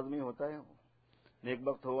پردے راز میں ہوتا ہے. نیک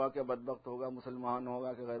بخت ہوگا کہ بدبخت ہوگا، مسلمان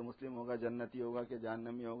ہوگا کہ غیر مسلم ہوگا، جنتی ہوگا کہ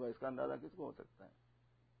جہنمی ہوگا، اس کا اندازہ کس کو ہو سکتا ہے.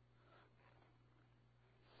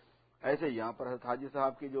 ایسے یہاں پر حضرت حاجی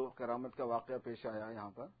صاحب کی جو کرامت کا واقعہ پیش آیا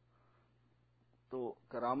یہاں پر، تو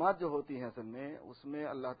کرامات جو ہوتی ہیں اصل میں اس میں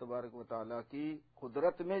اللہ تبارک و تعالیٰ کی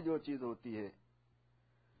قدرت میں جو چیز ہوتی ہے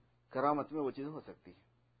کرامت میں وہ چیز ہو سکتی ہے.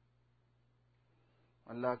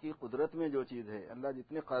 اللہ کی قدرت میں جو چیز ہے، اللہ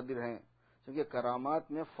جتنے قادر ہیں، کیونکہ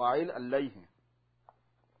کرامات میں فاعل اللہ ہی ہیں،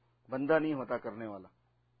 بندہ نہیں ہوتا کرنے والا.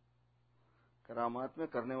 کرامات میں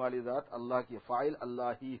کرنے والی ذات اللہ کی، فاعل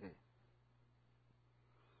اللہ ہی ہے.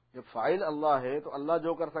 جب فاعل اللہ ہے تو اللہ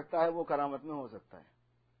جو کر سکتا ہے وہ کرامت میں ہو سکتا ہے.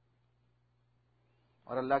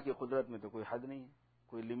 اور اللہ کی قدرت میں تو کوئی حد نہیں ہے،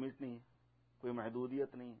 کوئی لمٹ نہیں ہے، کوئی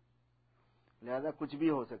محدودیت نہیں ہے، لہذا کچھ بھی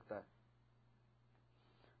ہو سکتا ہے.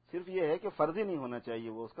 صرف یہ ہے کہ فرضی نہیں ہونا چاہیے،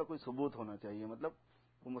 وہ اس کا کوئی ثبوت ہونا چاہیے، مطلب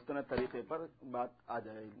وہ مستند طریقے پر بات آ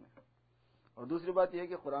جائے علم میں. اور دوسری بات یہ ہے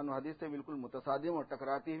کہ قرآن و حدیث سے بالکل متصادم اور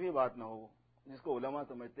ٹکراتی ہوئی بات نہ ہو، جس کو علماء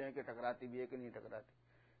سمجھتے ہیں کہ ٹکراتی بھی ہے کہ نہیں ٹکراتی.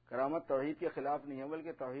 کرامت توحید کے خلاف نہیں ہے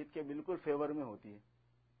بلکہ توحید کے بالکل فیور میں ہوتی ہے.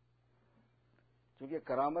 کیونکہ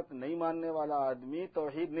کرامت نہیں ماننے والا آدمی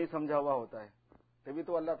توحید نہیں سمجھا ہوا ہوتا ہے، تبھی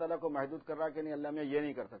تو اللہ تعالیٰ کو محدود کر رہا کہ نہیں اللہ میں یہ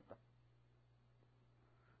نہیں کر سکتا.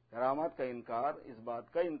 کرامات کا انکار اس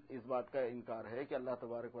بات کا انکار ہے کہ اللہ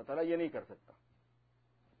تبارک و تعالیٰ یہ نہیں کر سکتا.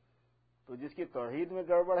 تو جس کی توحید میں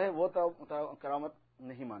گڑبڑ ہے وہ کرامت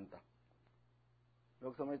نہیں مانتا.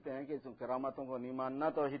 لوگ سمجھتے ہیں کہ کرامتوں کو نہیں ماننا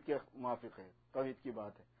توحید کے موافق ہے، توحید کی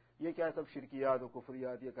بات ہے. یہ کیا ہے سب شرکیات و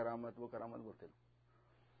کفریات، یہ کرامت وہ کرامت بولتے لوگ.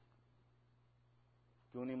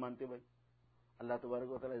 کیوں نہیں مانتے بھائی؟ اللہ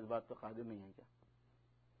تبارک و تعالیٰ اس بات پہ قادر نہیں ہے کیا؟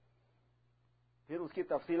 پھر اس کی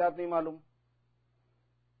تفصیلات نہیں معلوم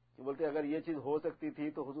کہ بولتے اگر یہ چیز ہو سکتی تھی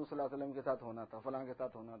تو حضور صلی اللہ علیہ وسلم کے ساتھ ہونا تھا، فلاں کے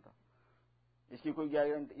ساتھ ہونا تھا. اس کی کوئی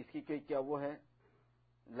گارنٹی، اس کی کیا وہ ہے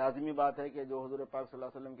لازمی بات ہے کہ جو حضور پاک صلی اللہ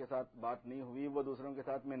علیہ وسلم کے ساتھ بات نہیں ہوئی وہ دوسروں کے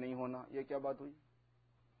ساتھ میں نہیں ہونا، یہ کیا بات ہوئی؟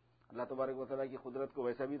 اللہ تبارک و تعالیٰ کی قدرت کو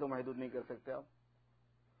ویسا بھی تو محدود نہیں کر سکتے آپ.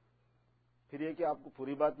 پھر یہ کہ آپ کو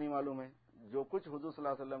پوری بات نہیں معلوم ہے. جو کچھ حضور صلی اللہ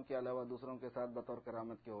علیہ وسلم کے علاوہ دوسروں کے ساتھ بطور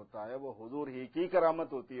کرامت کے ہوتا ہے وہ حضور ہی کی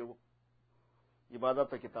کرامت ہوتی ہے. وہ عبادت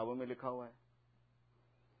تو کتابوں میں لکھا ہوا ہے.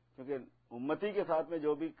 کیونکہ امتی کے ساتھ میں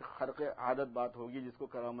جو بھی خرق عادت بات ہوگی جس کو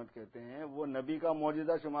کرامت کہتے ہیں وہ نبی کا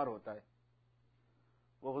معجزہ شمار ہوتا ہے.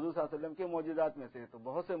 وہ حضور صلی اللہ علیہ وسلم کے معجزات میں سے ہے. تو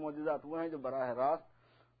بہت سے معجزات وہ ہیں جو براہ راست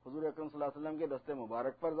حضور اکرم صلی اللہ علیہ وسلم کے دستے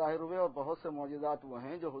مبارک پر ظاہر ہوئے، اور بہت سے معجزات وہ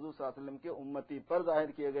ہیں جو حضور صلی اللہ علیہ وسلم کے امتی پر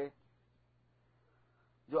ظاہر کیے گئے،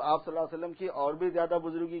 جو آپ صلی اللہ علیہ وسلم کی اور بھی زیادہ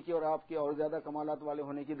بزرگی کی اور آپ کے اور زیادہ کمالات والے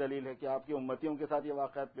ہونے کی دلیل ہے کہ آپ کی امتیوں کے ساتھ یہ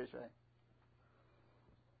واقعات پیش آئے.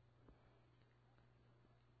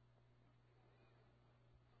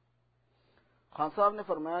 خان صاحب نے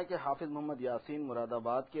فرمایا کہ حافظ محمد یاسین مراد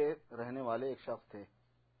آباد کے رہنے والے ایک شخص تھے.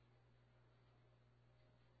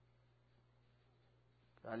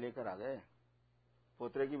 کیا لے کر آ گئے؟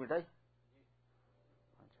 پوترے کی مٹھائی.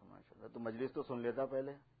 اچھا ماشاء اللہ. تو مجلس تو سن لیتا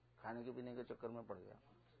پہلے، کھانے کے پینے کے چکر میں پڑ گیا.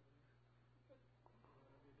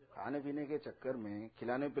 کھانے پینے کے چکر میں،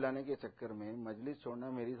 کھلانے پلانے کے چکر میں مجلس چھوڑنا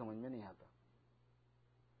میری سمجھ میں نہیں آتا.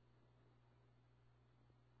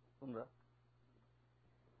 سن رہا؟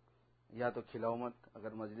 یا تو کھلاؤ مت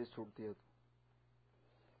اگر مجلس چھوٹتی ہے تو،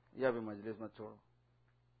 یا بھی مجلس مت چھوڑو.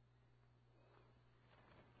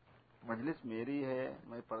 مجلس میری ہے،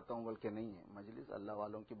 میں پڑھتا ہوں بلکہ نہیں ہے. مجلس اللہ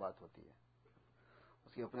والوں کی بات ہوتی ہے.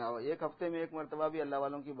 اس کی اپنے ایک ہفتے میں ایک مرتبہ بھی اللہ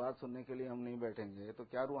والوں کی بات سننے کے لیے ہم نہیں بیٹھیں گے تو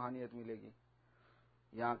کیا روحانیت ملے گی؟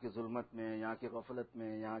 یہاں کی ظلمت میں، یہاں کی غفلت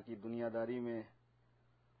میں، یہاں کی دنیا داری میں،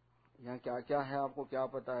 یہاں کیا کیا ہے آپ کو کیا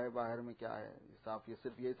پتا ہے باہر میں کیا ہے؟ صاف یہ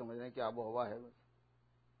صرف یہی سمجھ رہے ہیں کہ آب و ہوا ہے، بس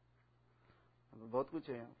بہت کچھ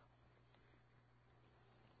ہے یہاں.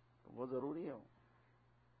 تو وہ ضروری ہے.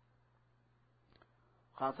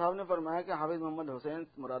 خان صاحب نے فرمایا کہ حافظ محمد حسین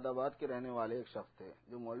مراد آباد کے رہنے والے ایک شخص تھے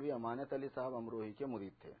جو مولوی امانت علی صاحب امروہی کے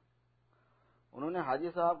مرید تھے. انہوں نے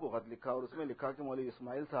حاجی صاحب کو خط لکھا اور اس میں لکھا کہ مولوی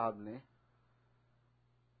اسماعیل صاحب نے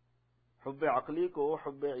حب عقلی کو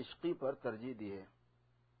حب عشقی پر ترجیح دی ہے،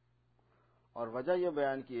 اور وجہ یہ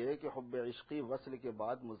بیان کی ہے کہ حب عشقی وصل کے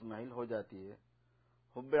بعد مزمحل ہو جاتی ہے،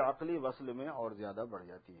 حب عقلی وصل میں اور زیادہ بڑھ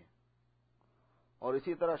جاتی ہے، اور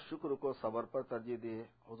اسی طرح شکر کو صبر پر ترجیح دی ہے.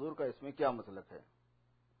 حضور کا اس میں کیا مسلک ہے؟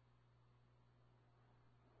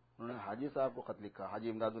 انہوں نے حاجی صاحب کو خط لکھا، حاجی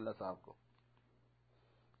امداد اللہ صاحب کو.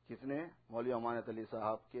 کس نے؟ مولوی امانت علی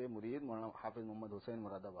صاحب کے مرید مولانا حافظ محمد حسین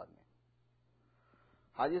مراد آباد نے.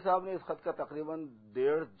 حاجی صاحب نے اس خط کا تقریباً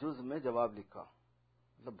 1.5 جز میں جواب لکھا،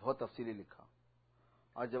 مطلب بہت تفصیلی لکھا،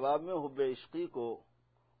 اور جواب میں حب عشقی کو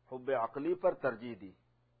حب عقلی پر ترجیح دی.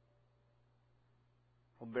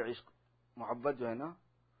 حب عشق، محبت جو ہے نا،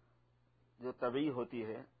 جو طبعی ہوتی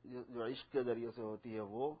ہے، جو عشق کے ذریعے سے ہوتی ہے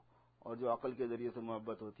وہ، اور جو عقل کے ذریعے سے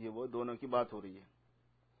محبت ہوتی ہے وہ، دونوں کی بات ہو رہی ہے.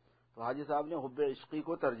 تو حاجی صاحب نے حب عشقی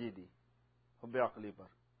کو ترجیح دی حب عقلی پر،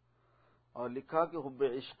 اور لکھا کہ حب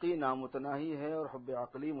عشقی نامتناہی ہے اور حب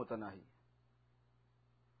عقلی متناہی.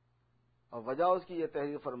 اور وجہ اس کی یہ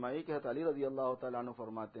تحریر فرمائی کہ حضرت علی رضی اللہ تعالیٰ عنہ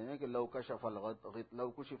فرماتے ہیں کہ لو کشف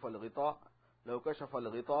الغطاء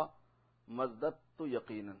مزددت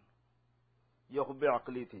یقینا. یہ حب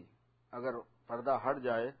عقلی تھی، اگر پردہ ہٹ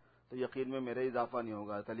جائے تو یقین میں میرا اضافہ نہیں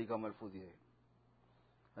ہوگا. حضرت علی کا ملفوظ یہ ہے.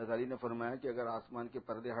 حضرت علی نے فرمایا کہ اگر آسمان کے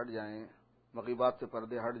پردے ہٹ جائیں، مغیبات سے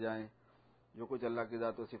پردے ہٹ جائیں، جو کچھ اللہ کی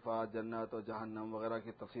ذات و صفات، جنت اور جہنم وغیرہ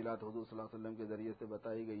کی تفصیلات حضور صلی اللہ علیہ وسلم کے ذریعے سے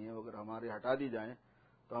بتائی گئی ہیں، اگر ہمارے ہٹا دی جائیں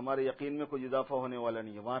تو ہمارے یقین میں کوئی اضافہ ہونے والا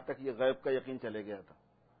نہیں ہے. وہاں تک یہ غیب کا یقین چلے گیا تھا،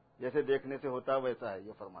 جیسے دیکھنے سے ہوتا ویسا ہے،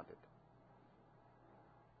 یہ فرماتے تھے.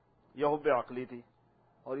 یہ حب عقلی تھی،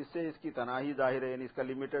 اور اس سے اس کی تناہی ظاہر ہے، یعنی اس کا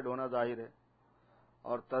لمیٹڈ ہونا ظاہر ہے.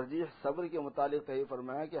 اور ترجیح صبر کے متعلق صحیح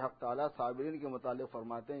فرمایا کہ حق تعالیٰ صابرین کے متعلق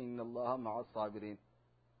فرماتے ہیں ان اللہ مع الصابرین،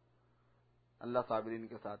 اللہ صابرین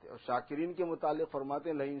کے ساتھ ہے. اور شاکرین کے متعلق فرماتے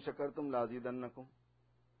ہیں لئن شکرتم لازیدنکم،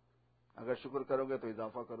 اگر شکر کرو گے تو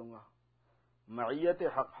اضافہ کروں گا. معیت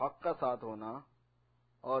حق کا ساتھ ہونا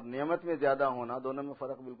اور نعمت میں زیادہ ہونا، دونوں میں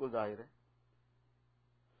فرق بالکل ظاہر ہے.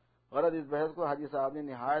 غرض اس بحث کو حاجی صاحب نے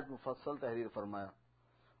نہایت مفصل تحریر فرمایا،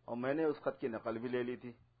 اور میں نے اس خط کی نقل بھی لے لی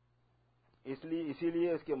تھی. اسی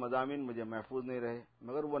لیے اس کے مضامین مجھے محفوظ نہیں رہے،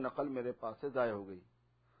 مگر وہ نقل میرے پاس سے ضائع ہو گئی.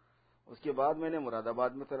 اس کے بعد میں نے مراد آباد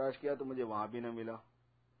میں تلاش کیا تو مجھے وہاں بھی نہ ملا.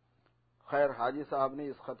 خیر، حاجی صاحب نے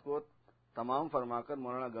اس خط کو تمام فرما کر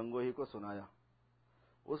مولانا گنگوہی کو سنایا.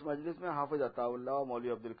 اس مجلس میں حافظ عطا اللہ، مولوی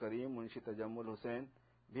عبد الکریم، منشی تجمل حسین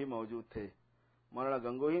بھی موجود تھے. مولانا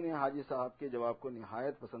گنگوہی نے حاجی صاحب کے جواب کو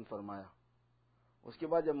نہایت پسند فرمایا. اس کے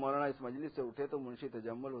بعد جب مولانا اس مجلس سے اٹھے تو منشی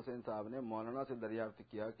تجمل حسین صاحب نے مولانا سے دریافت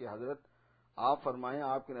کیا کہ حضرت آپ فرمائیں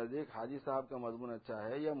آپ کے نزدیک حاجی صاحب کا مضمون اچھا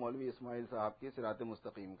ہے یا مولوی اسماعیل صاحب کی صراط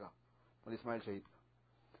مستقیم کا اور اسماعیل شہید کا؟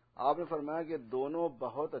 آپ نے فرمایا کہ دونوں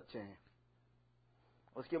بہت اچھے ہیں.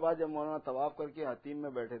 اس کے بعد جب مولانا طواف کر کے حتیم میں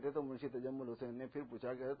بیٹھے تھے تو منشی تجمل حسین نے پھر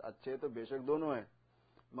پوچھا کہ حضرت اچھے تو بے شک دونوں ہیں،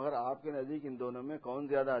 مگر آپ کے نزدیک ان دونوں میں کون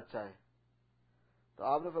زیادہ اچھا ہے؟ تو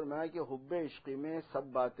آپ نے فرمایا کہ حب عشقی میں سب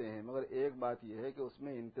باتیں ہیں، مگر ایک بات یہ ہے کہ اس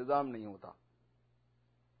میں انتظام نہیں ہوتا،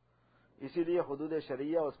 اسی لیے حدود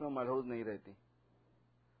شرعیہ اس میں ملحوظ نہیں رہتی.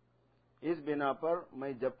 اس بنا پر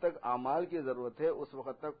میں جب تک اعمال کی ضرورت ہے اس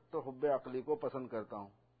وقت تک تو حب عقلی کو پسند کرتا ہوں،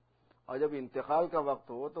 اور جب انتقال کا وقت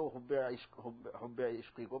ہو تو حب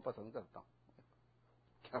عشقی کو پسند کرتا ہوں.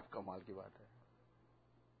 کیا کمال کی بات ہے.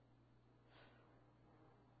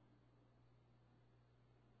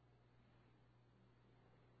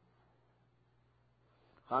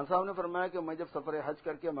 خان صاحب نے فرمایا کہ میں جب سفر حج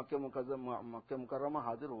کر کے مکہ مکرمہ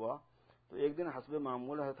حاضر ہوا تو ایک دن حسب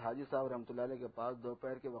معمول حضرت حاجی صاحب رحمۃ اللہ علیہ کے پاس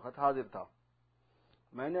دوپہر کے وقت حاضر تھا.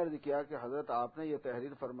 میں نے عرض کیا کہ حضرت آپ نے یہ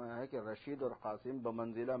تحریر فرمایا ہے کہ رشید اور قاسم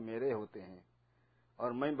بمنزلہ میرے ہوتے ہیں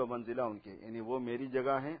اور میں بمنزلہ ان کے، یعنی وہ میری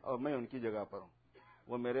جگہ ہیں اور میں ان کی جگہ پر ہوں،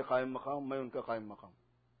 وہ میرے قائم مقام، میں ان کا قائم مقام.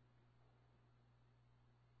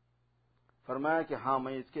 فرمایا کہ ہاں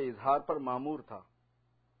میں اس کے اظہار پر مامور تھا،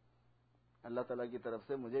 اللہ تعالیٰ کی طرف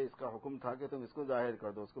سے مجھے اس کا حکم تھا کہ تم اس کو ظاہر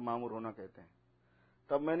کر دو، اس کو مامور ہونا کہتے ہیں.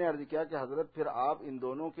 تب میں نے عرض کیا کہ حضرت پھر آپ ان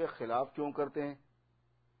دونوں کے خلاف کیوں کرتے ہیں؟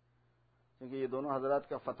 کیونکہ یہ دونوں حضرات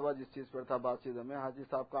کا فتویٰ جس چیز پر تھا بات چیزوں میں حاجی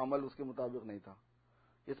صاحب کا عمل اس کے مطابق نہیں تھا.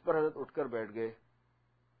 اس پر حضرت اٹھ کر بیٹھ گئے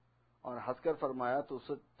اور ہنس کر فرمایا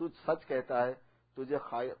تجھ سچ کہتا ہے، تجھے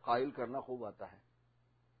قائل کرنا خوب آتا ہے.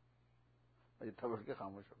 اتنا بیٹھ کے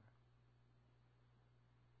خاموش ہو گئے.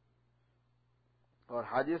 اور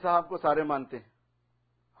حاجی صاحب کو سارے مانتے ہیں،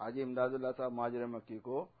 حاجی امداد اللہ صاحب مہاجر مکی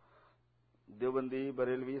کو دیوبندی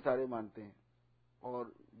بریلوی سارے مانتے ہیں، اور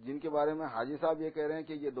جن کے بارے میں حاجی صاحب یہ کہہ رہے ہیں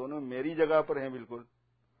کہ یہ دونوں میری جگہ پر ہیں بالکل،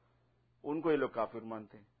 ان کو یہ لوگ کافر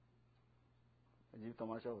مانتے ہیں. عجیب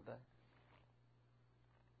تماشا ہوتا ہے.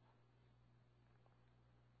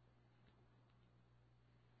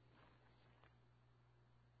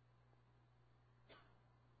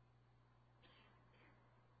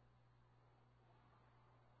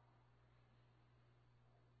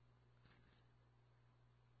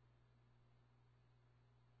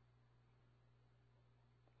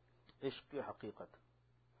 عشق کی حقیقت.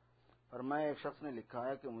 فرمایا ایک شخص نے لکھا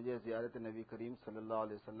ہے کہ مجھے زیارت نبی کریم صلی اللہ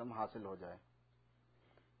علیہ وسلم حاصل ہو جائے.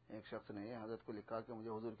 ایک شخص نے حضرت کو لکھا کہ مجھے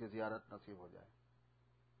حضور کی زیارت نصیب ہو جائے.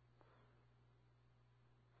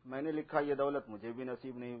 میں نے لکھا یہ دولت مجھے بھی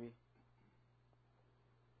نصیب نہیں ہوئی،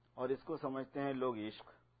 اور اس کو سمجھتے ہیں لوگ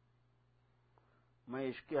عشق. میں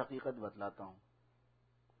عشق کی حقیقت بتلاتا ہوں.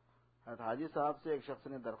 حضرت حاجی صاحب سے ایک شخص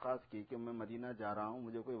نے درخواست کی کہ میں مدینہ جا رہا ہوں،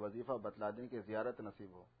 مجھے کوئی وظیفہ بتلا دیں کہ زیارت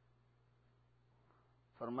نصیب ہو.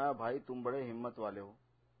 فرمایا بھائی تم بڑے ہمت والے ہو،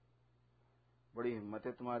 بڑی ہمت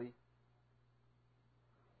ہے تمہاری.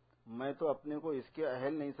 میں تو اپنے کو اس کے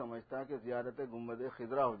اہل نہیں سمجھتا کہ زیارت گنبد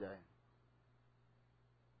خضرا ہو جائے.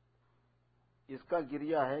 اس کا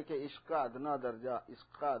گریہ ہے کہ عشق کا ادنا درجہ،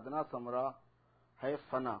 عشق کا ادنا ثمرہ ہے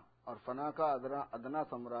فنا، اور فنا کا ادنا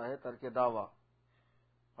ثمرہ ہے ترک دعویٰ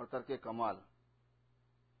اور ترک کمال.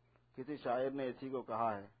 کسی شاعر نے اسی کو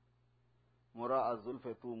کہا ہے، مرا الزلف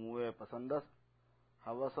تو موئے پسندست،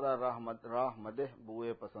 حوسرا راہ مدح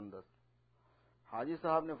بوئے پسندست. حاجی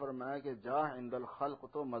صاحب نے فرمایا کہ جاہ عند الخلق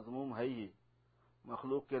تو مذموم ہے ہی،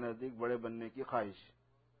 مخلوق کے نزدیک بڑے بننے کی خواہش،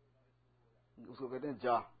 اس کو کہتے ہیں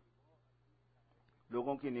جاہ،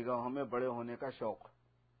 لوگوں کی نگاہوں میں بڑے ہونے کا شوق.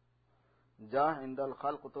 جاہ عند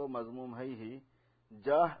الخلق تو مذموم ہے ہی،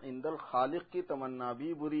 جاہ عند الخالق کی تمنا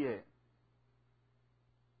بھی بری ہے.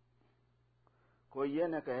 کوئی یہ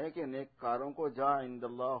نہ کہے کہ نیک کاروں کو جاہ عند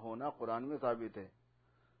اللہ ہونا قرآن میں ثابت ہے.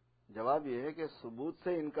 جواب یہ ہے کہ ثبوت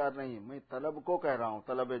سے انکار نہیں، میں طلب کو کہہ رہا ہوں،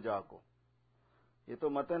 طلب جاہ کو. یہ تو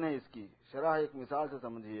متن ہے اس کی شرح ایک مثال سے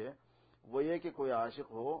سمجھیے. وہ یہ کہ کوئی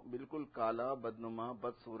عاشق ہو بالکل کالا، بدنما،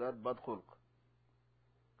 بدصورت، بدخلق،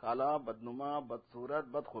 کالا، بدنما، بدصورت،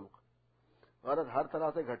 بدخلق، غرض ہر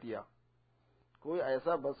طرح سے گھٹیا. کوئی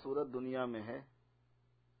ایسا بدصورت دنیا میں ہے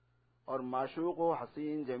اور معشوق ہو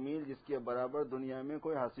حسین جمیل جس کے برابر دنیا میں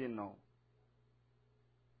کوئی حسین نہ ہو.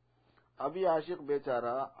 اب یہ عاشق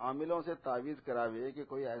بیچارہ عاملوں سے تعویذ کراوے کہ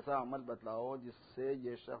کوئی ایسا عمل بتلاؤ جس سے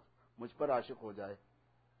یہ شخص مجھ پر عاشق ہو جائے،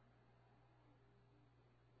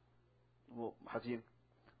 وہ حسین.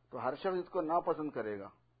 تو ہر شخص اس کو ناپسند کرے گا.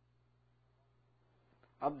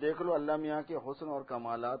 اب دیکھ لو اللہ میاں کے حسن اور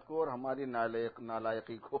کمالات کو اور ہماری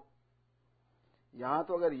نالائقی کو. یہاں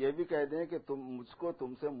تو اگر یہ بھی کہہ دیں کہ مجھ کو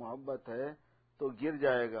تم سے محبت ہے تو گر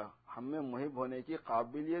جائے گا. ہم میں محب ہونے کی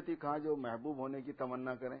قابلیت ہی کہاں جو محبوب ہونے کی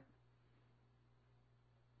تمنا کریں.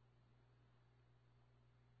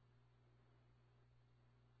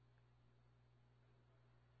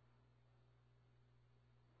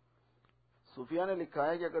 صوفیہ نے لکھا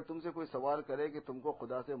ہے کہ اگر تم سے کوئی سوال کرے کہ تم کو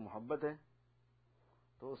خدا سے محبت ہے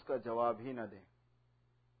تو اس کا جواب ہی نہ دیں.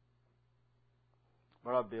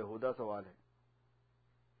 بڑا بےہودہ سوال ہے،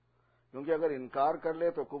 کیونکہ اگر انکار کر لے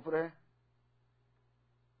تو کفر ہے،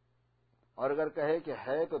 اور اگر کہے کہ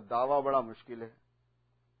ہے تو دعویٰ بڑا مشکل ہے.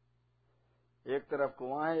 ایک طرف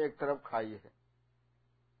کنواں ہے، ایک طرف کھائی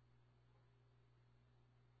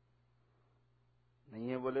نہیں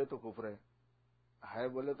ہے بولے تو کفر ہے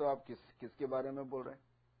بولے تو آپ کس کے بارے میں بول رہے ہیں؟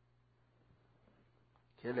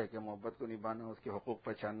 کھیل ہے کہ محبت کو نبھانا، اس کے حقوق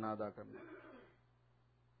پہچاننا، ادا کرنا.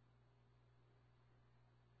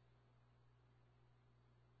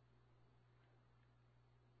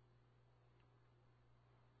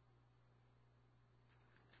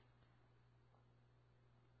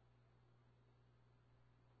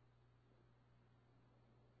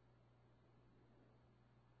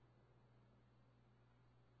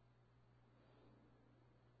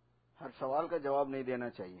 سوال کا جواب نہیں دینا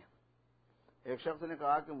چاہیے. ایک شخص نے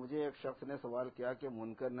کہا کہ مجھے ایک شخص نے سوال کیا کہ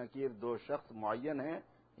منکر نکیر دو شخص معین ہیں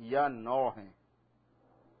یا نوع ہیں.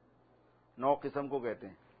 نوع قسم کو کہتے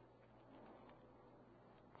ہیں.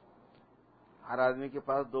 ہر آدمی کے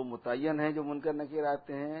پاس دو متعین ہیں جو منکر نکیر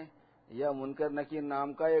آتے ہیں, یا منکر نکیر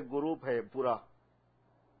نام کا ایک گروپ ہے پورا,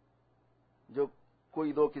 جو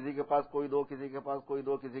کوئی دو کسی کے پاس, کوئی دو کسی کے پاس, کوئی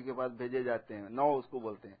دو کسی کے پاس بھیجے جاتے ہیں. نوع اس کو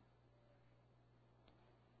بولتے ہیں.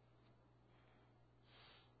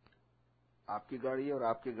 آپ کی گاڑی اور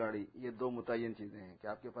آپ کی گاڑی یہ دو متعین چیزیں ہیں کہ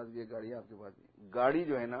آپ کے پاس بھی ایک گاڑی ہے, آپ کے پاس بھی. گاڑی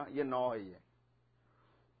جو ہے نا یہ نوع ہی ہے.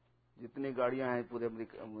 جتنی گاڑیاں ہیں پورے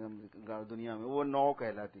دنیا میں وہ نوع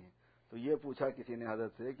کہلاتی ہیں. تو یہ پوچھا کسی نے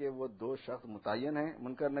حضرت سے کہ وہ دو شخص متعین ہیں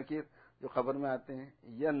منکر نکیر جو خبر میں آتے ہیں,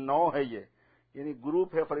 یا نوع ہے یہ, یعنی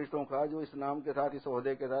گروپ ہے فرشتوں کا جو اس نام کے ساتھ, اس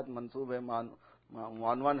عہدے کے ساتھ منسوب ہے,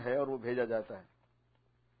 معنون ہے اور وہ بھیجا جاتا ہے.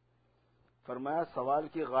 فرمایا سوال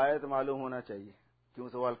کی غایت معلوم ہونا چاہیے, کیوں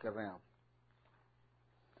سوال کر رہے ہیں آپ.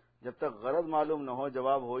 جب تک غرض معلوم نہ ہو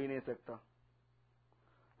جواب ہو ہی نہیں سکتا.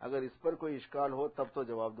 اگر اس پر کوئی اشکال ہو تب تو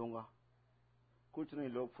جواب دوں گا. کچھ نہیں,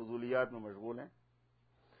 لوگ فضولیات میں مشغول ہیں,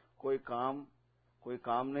 کوئی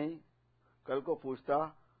کام نہیں. کل کو پوچھتا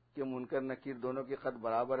کہ منکر نکیر دونوں کے قد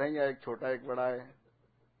برابر ہیں یا ایک چھوٹا ایک بڑا ہے.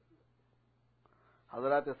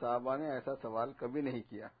 حضرات صحابہ نے ایسا سوال کبھی نہیں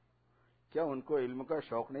کیا. کیا ان کو علم کا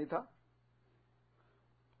شوق نہیں تھا؟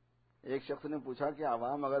 ایک شخص نے پوچھا کہ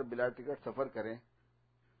عوام اگر بلا ٹکٹ سفر کریں,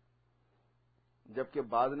 جبکہ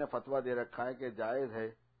بعض نے فتویٰ دے رکھا ہے کہ جائز ہے,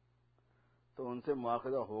 تو ان سے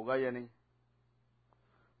مواخذہ ہوگا یا نہیں؟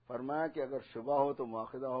 فرمایا کہ اگر شبہ ہو تو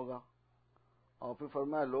مواخذہ ہوگا. اور پھر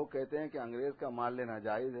فرمایا لوگ کہتے ہیں کہ انگریز کا مال لینا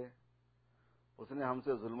جائز ہے, اس نے ہم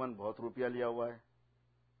سے ظلماً بہت روپیہ لیا ہوا ہے.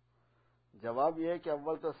 جواب یہ ہے کہ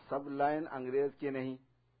اول تو سب لائن انگریز کی نہیں,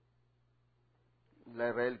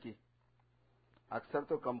 ریل کی, اکثر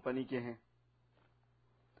تو کمپنی کے ہیں.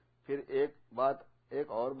 پھر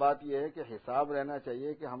ایک اور بات یہ ہے کہ حساب رہنا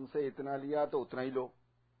چاہیے کہ ہم سے اتنا لیا تو اتنا ہی لو.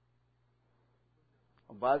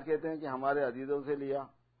 بعض کہتے ہیں کہ ہمارے عزیزوں سے لیا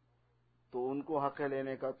تو ان کو حق ہے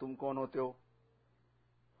لینے کا, تم کون ہوتے ہو؟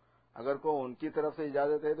 اگر کو ان کی طرف سے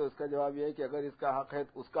اجازت ہے تو اس کا جواب یہ ہے کہ اگر اس کا حق ہے,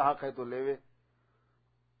 اس کا حق ہے تو لیوے,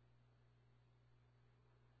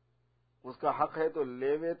 اس کا حق ہے تو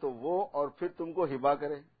لیوے تو وہ, اور پھر تم کو ہبا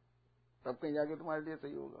کرے, تب کہیں جا کے تمہارے لیے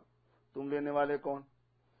صحیح ہوگا. تم لینے والے کون؟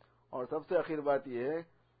 اور سب سے آخر بات یہ ہے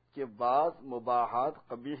کہ بعض مباحات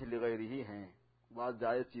قبیح لغیرہ ہیں, بعض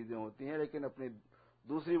جائز چیزیں ہوتی ہیں لیکن اپنی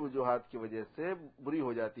دوسری وجوہات کی وجہ سے بری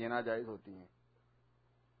ہو جاتی ہیں, ناجائز ہوتی ہیں.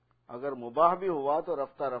 اگر مباح بھی ہوا تو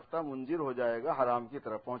رفتہ رفتہ منجر ہو جائے گا حرام کی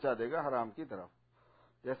طرف, پہنچا دے گا حرام کی طرف.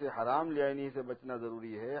 جیسے حرام لعینی سے بچنا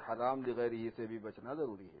ضروری ہے, حرام لغیرہ سے بھی بچنا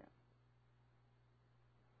ضروری ہے.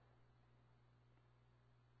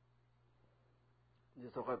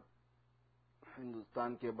 جس وقت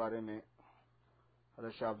ہندوستان کے بارے میں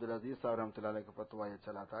حضرت شاہ عبدالعزیز صاحب رحمۃ اللہ علیہ کا فتویٰ یہ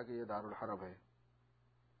چلا تھا کہ یہ دارالحرب ہے,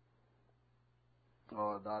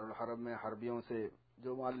 اور دارالحرب میں حربیوں سے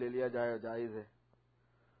جو مال لے لیا جائے جائز ہے,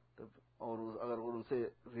 اور اگر ان سے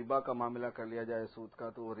ربا کا معاملہ کر لیا جائے سود کا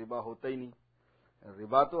تو وہ ربا ہوتا ہی نہیں.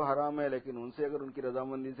 ربا تو حرام ہے, لیکن ان سے اگر ان کی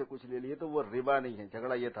رضامندی سے کچھ لے لیے تو وہ ربا نہیں ہے.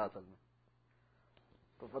 جھگڑا یہ تھا اصل میں.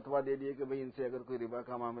 تو فتویٰ دے دیے کہ بھئی ان سے اگر کوئی ربا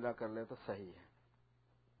کا معاملہ کر لے تو صحیح ہے.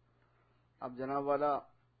 اب جناب والا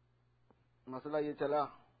مسئلہ یہ چلا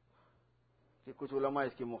کہ کچھ علماء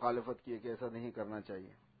اس کی مخالفت کی کہ ایسا نہیں کرنا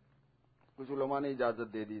چاہیے, کچھ علماء نے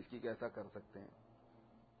اجازت دے دی اس کی کہ ایسا کر سکتے ہیں.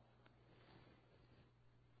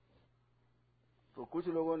 تو کچھ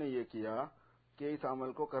لوگوں نے یہ کیا کہ اس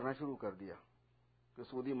عمل کو کرنا شروع کر دیا, کہ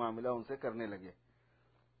سودی معاملہ ان سے کرنے لگے,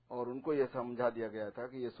 اور ان کو یہ سمجھا دیا گیا تھا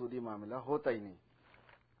کہ یہ سودی معاملہ ہوتا ہی نہیں.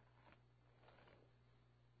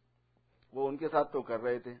 وہ ان کے ساتھ تو کر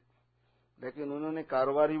رہے تھے, لیکن انہوں نے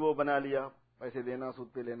کاروبار ہی وہ بنا لیا, پیسے دینا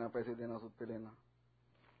سود پہ لینا, پیسے دینا سود پہ لینا,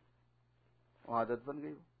 وہ عادت بن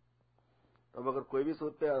گئی. تو اب اگر کوئی بھی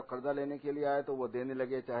سود پہ قرضہ لینے کے لیے آئے تو وہ دینے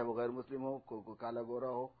لگے, چاہے وہ غیر مسلم ہو, کوئی کالا گورا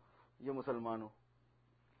ہو, یہ مسلمان ہو.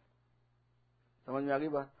 سمجھ میں آ گئی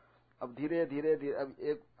بات. اب دھیرے دھیرے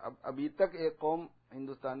ابھی تک ایک قوم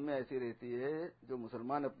ہندوستان میں ایسی رہتی ہے جو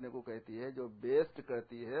مسلمان اپنے کو کہتی ہے, جو بیسٹ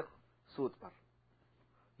کرتی ہے سود پر,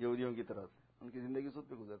 یہودیوں کی طرح سے ان کی زندگی سود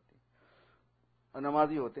پہ گزرتی ہے, اور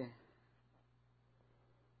نمازی ہوتے ہیں.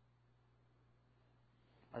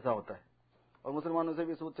 ایسا ہوتا ہے. اور مسلمانوں سے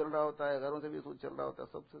بھی سود چل رہا ہوتا ہے, غیروں سے بھی سود چل رہا ہوتا ہے,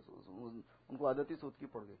 سب سے ان کو عادت ہی سود کی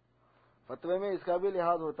پڑ گئی. فتوے میں اس کا بھی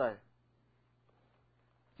لحاظ ہوتا ہے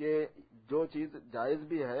کہ جو چیز جائز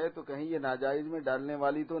بھی ہے تو کہیں یہ ناجائز میں ڈالنے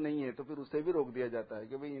والی تو نہیں ہے, تو پھر اسے بھی روک دیا جاتا ہے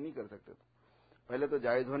کہ بھئی یہ نہیں کر سکتے. تو پہلے تو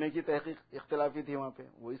جائز ہونے کی تحقیق اختلافی تھی وہاں پہ,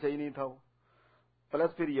 وہی صحیح نہیں تھا وہ,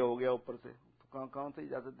 پلس پھر یہ ہو گیا اوپر سے, کہاں سے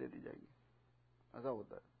اجازت دے دی جائے گی؟ ایسا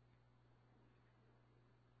ہوتا ہے.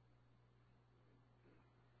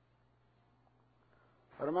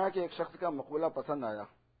 فرمایا کہ ایک شخص کا مقولہ پسند آیا،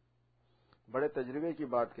 بڑے تجربے کی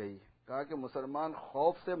بات کہی، کہا کہ مسلمان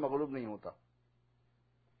خوف سے مغلوب نہیں ہوتا،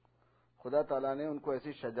 خدا تعالیٰ نے ان کو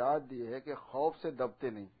ایسی شجاعت دی ہے کہ خوف سے دبتے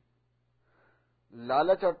نہیں،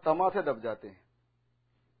 لالچ اور طمع سے دب جاتے ہیں.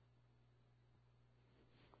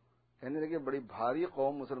 کہنے لگے بڑی بھاری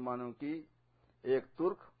قوم مسلمانوں کی، ایک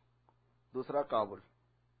ترک، دوسرا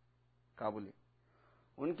کابلی،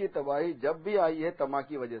 ان کی تباہی جب بھی آئی ہے طمع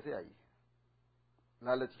کی وجہ سے آئی ہے،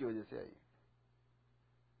 لالچ کی وجہ سے آئی ہے.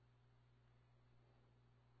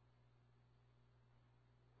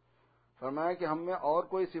 فرمایا کہ ہم میں اور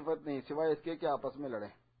کوئی صفت نہیں سوائے اس کے کہ آپس میں لڑیں،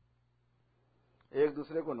 ایک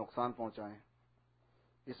دوسرے کو نقصان پہنچائیں،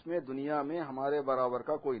 اس میں دنیا میں ہمارے برابر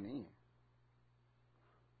کا کوئی نہیں ہے،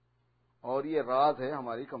 اور یہ راز ہے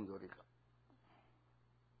ہماری کمزوری کا.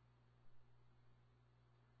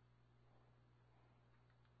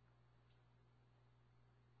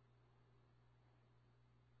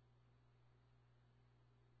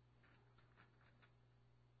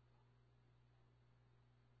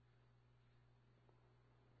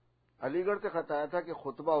 علی گڑھ سے خط آیا تھا کہ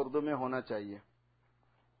خطبہ اردو میں ہونا چاہیے،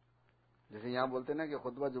 جیسے یہاں بولتے ہیں نا کہ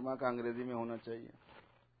خطبہ جمعہ کا انگریزی میں ہونا چاہیے،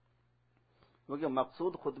 کیونکہ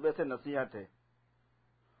مقصود خطبے سے نصیحت ہے،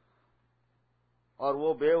 اور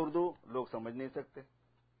وہ بے اردو لوگ سمجھ نہیں سکتے.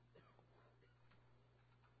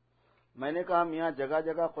 میں نے کہا میاں جگہ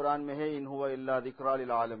جگہ قرآن میں ہے ان ہوا الا ذکری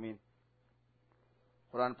للعالمین،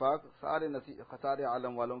 قرآن پاک سارے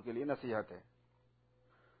عالم والوں کے لیے نصیحت ہے.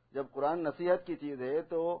 جب قرآن نصیحت کی چیز ہے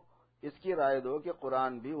تو اس کی رائے دو کہ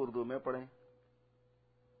قرآن بھی اردو میں پڑھیں.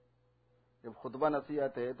 جب خطبہ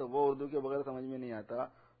نصیحت ہے تو وہ اردو کے بغیر سمجھ میں نہیں آتا،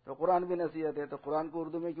 تو قرآن بھی نصیحت ہے تو قرآن کو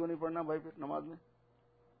اردو میں کیوں نہیں پڑھنا بھائی پھر نماز میں؟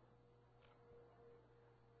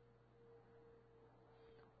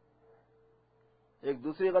 ایک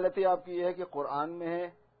دوسری غلطی آپ کی یہ ہے کہ قرآن میں ہے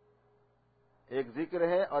ایک ذکر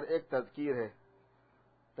ہے اور ایک تذکیر ہے.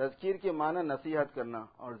 تذکیر کے معنی نصیحت کرنا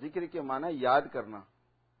اور ذکر کے معنی یاد کرنا،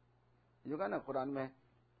 جو کہا نا قرآن میں ہے،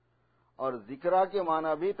 اور ذکرہ کے معنی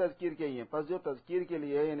بھی تذکیر کے ہی ہیں. پس جو تذکیر کے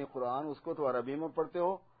لیے یعنی قرآن اس کو تو عربی میں پڑھتے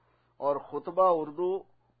ہو، اور خطبہ اردو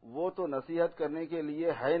وہ تو نصیحت کرنے کے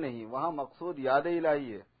لیے ہے نہیں، وہاں مقصود یاد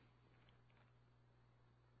الہی ہے.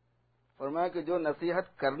 فرمایا کہ جو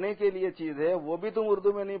نصیحت کرنے کے لیے چیز ہے وہ بھی تم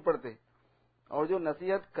اردو میں نہیں پڑھتے، اور جو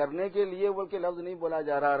نصیحت کرنے کے لیے بلکہ لفظ نہیں بولا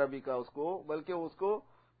جا رہا عربی کا اس کو، بلکہ اس کو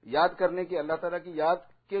یاد کرنے کی، اللہ تعالیٰ کی یاد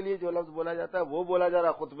کے لیے جو لفظ بولا جاتا ہے وہ بولا جا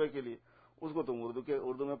رہا خطبے کے لیے، اس کو تم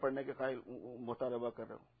اردو میں پڑھنے کے قائل مطالبہ کر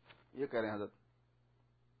رہے ہو. یہ کہہ رہے ہیں حضرت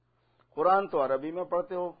قرآن تو عربی میں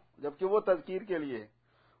پڑھتے ہو جبکہ وہ تذکیر کے لیے،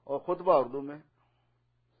 اور خطبہ اردو میں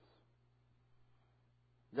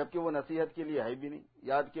جبکہ وہ نصیحت کے لیے ہے بھی نہیں،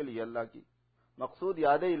 یاد کے لیے اللہ کی، مقصود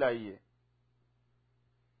یاد الہی ہے.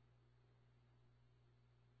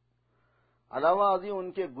 علاوہ ازیں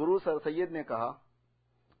ان کے گرو سر سید نے کہا،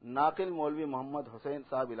 ناقل مولوی محمد حسین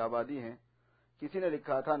صاحب الہ آبادی ہیں، کسی نے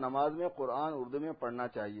لکھا تھا نماز میں قرآن اردو میں پڑھنا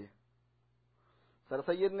چاہیے. سر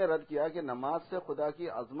سید نے رد کیا کہ نماز سے خدا کی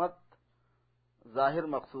عظمت ظاہر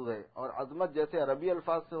مقصود ہے، اور عظمت جیسے عربی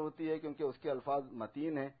الفاظ سے ہوتی ہے کیونکہ اس کے الفاظ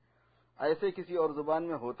متین ہیں، ایسے کسی اور زبان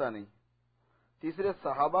میں ہوتا نہیں. تیسرے،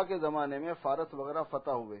 صحابہ کے زمانے میں فارس وغیرہ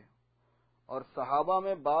فتح ہوئے، اور صحابہ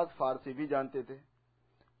میں بعض فارسی بھی جانتے تھے،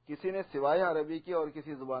 کسی نے سوائے عربی کے اور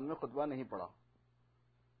کسی زبان میں خطبہ نہیں پڑھا.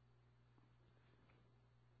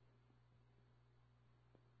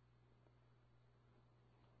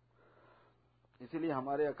 اسی لیے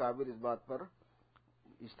ہمارے اکابر اس بات پر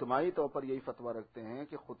اجتماعی طور پر یہی فتویٰ رکھتے ہیں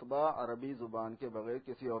کہ خطبہ عربی زبان کے بغیر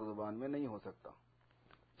کسی اور زبان میں نہیں ہو سکتا.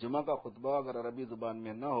 جمعہ کا خطبہ اگر عربی زبان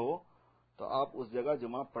میں نہ ہو تو آپ اس جگہ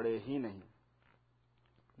جمعہ پڑھے ہی نہیں،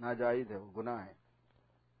 ناجائز ہے، وہ گناہ ہے.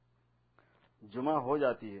 جمعہ ہو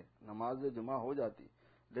جاتی ہے، نماز جمعہ ہو جاتی،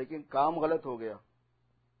 لیکن کام غلط ہو گیا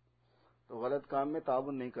تو غلط کام میں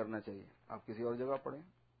تعاون نہیں کرنا چاہیے، آپ کسی اور جگہ پڑھیں.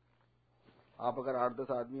 آپ اگر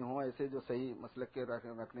 8-10 آدمی ہوں ایسے جو صحیح مسلک کے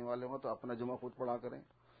رکھنے والے ہوں تو اپنا جمعہ خود پڑھا کریں.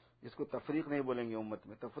 اس کو تفریق نہیں بولیں گے امت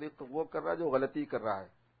میں، تفریق تو وہ کر رہا ہے جو غلطی کر رہا ہے.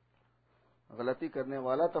 غلطی کرنے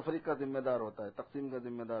والا تفریق کا ذمہ دار ہوتا ہے، تقسیم کا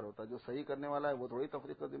ذمہ دار ہوتا ہے. جو صحیح کرنے والا ہے وہ تھوڑی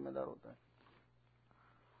تفریق کا ذمہ دار ہوتا ہے.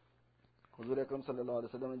 حضور اکرم صلی اللہ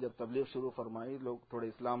علیہ وسلم نے جب تبلیغ شروع فرمائی، لوگ تھوڑے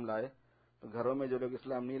اسلام لائے، تو گھروں میں جو لوگ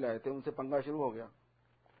اسلام نہیں لائے تھے ان سے پنگا شروع ہو گیا.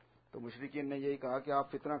 تو مشرکین نے یہی کہا کہ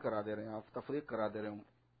آپ فتنہ کرا دے رہے ہیں، آپ تفریق کرا دے رہے ہیں.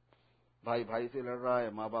 بھائی بھائی سے لڑ رہا ہے،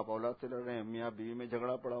 ماں باپ اولاد سے لڑ رہے ہیں، میاں بیوی میں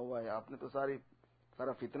جھگڑا پڑا ہوا ہے، آپ نے تو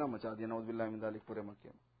سارا فتنہ مچا دیا، نعوذ باللہ من ذالک، پورے مکے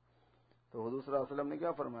میں. تو حضور صلی اللہ علیہ وسلم نے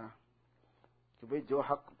کیا فرمایا کہ بھئی جو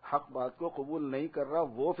حق بات کو قبول نہیں کر رہا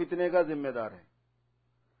وہ فتنے کا ذمہ دار ہے.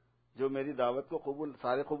 جو میری دعوت کو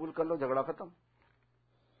سارے قبول کر لو، جھگڑا ختم.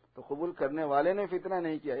 تو قبول کرنے والے نے فتنہ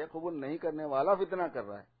نہیں کیا، یا قبول نہیں کرنے والا فتنہ کر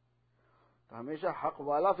رہا ہے. تو ہمیشہ حق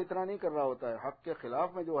والا فتنہ نہیں کر رہا ہوتا ہے، حق کے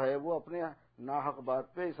خلاف میں جو ہے وہ اپنے ناحق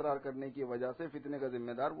بات پہ اصرار کرنے کی وجہ سے فتنے کا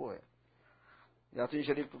ذمہ دار وہ ہے. یاسین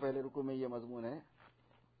شریف کے پہلے رکوع میں یہ مضمون ہے،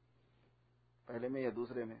 پہلے میں یا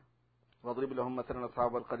دوسرے میں، وَاضْرِبْ لَهُم مَثَلًا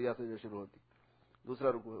أَصْحَابَ الْقَرْيَةِ سے جو شروع ہوتی،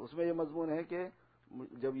 دوسرا رکوع ہے. اس میں یہ مضمون ہے کہ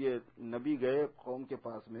جب یہ نبی گئے قوم کے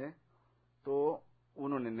پاس میں تو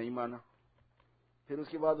انہوں نے نہیں مانا. پھر اس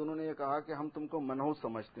کے بعد انہوں نے یہ کہا کہ ہم تم کو منحوس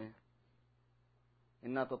سمجھتے ہیں،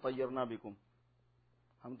 اِنَّا تَطَيَّرْنَا بِكُمْ،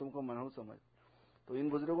 ہم تم کو منحوس سمجھ. تو ان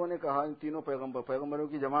بزرگوں نے کہا، ان تینوں پیغمبروں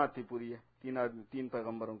کی جماعت تھی پوری ہے، تین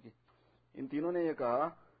پیغمبروں کی، ان تینوں نے یہ کہا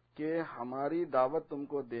کہ ہماری دعوت تم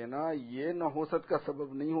کو دینا یہ نحوست کا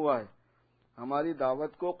سبب نہیں ہوا ہے، ہماری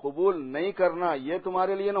دعوت کو قبول نہیں کرنا یہ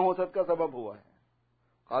تمہارے لیے نحوست کا سبب ہوا ہے.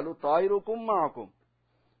 قالوا طائرکم معکم،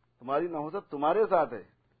 تمہاری نحوست تمہارے ساتھ ہے.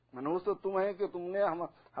 منحوس تو تم ہے کہ تم نے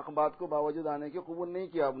حق بات کو باوجود آنے کے قبول نہیں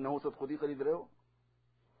کیا، اب نحوست خود ہی خرید رہے ہو.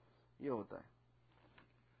 یہ ہوتا ہے.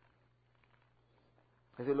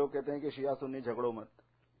 ایسے لوگ کہتے ہیں کہ شیعہ سنی جھگڑو مت.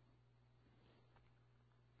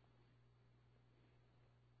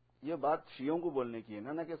 یہ بات شیعوں کو بولنے کی ہے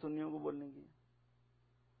نہ کہ سنیوں کو بولنے کی ہے.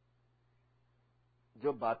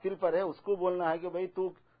 جو باطل پر ہے اس کو بولنا ہے کہ بھئی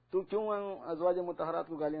تو کیوں ازواج مطہرات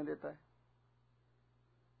کو گالیاں دیتا ہے،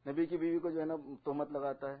 نبی کی بیوی کو جو ہے نا تہمت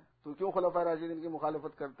لگاتا ہے، تو کیوں خلفائے راشدین کی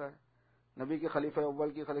مخالفت کرتا ہے، نبی کے خلیفہ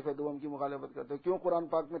اول کی خلیفہ دوم کی مخالفت کرتا ہے، کیوں قرآن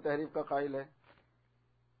پاک میں تحریف کا قائل ہے.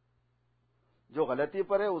 جو غلطی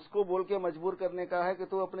پر ہے اس کو بول کے مجبور کرنے کا ہے کہ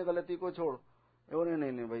تو اپنی غلطی کو چھوڑ.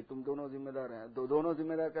 نہیں بھائی تم دونوں ذمہ دار ہیں. دونوں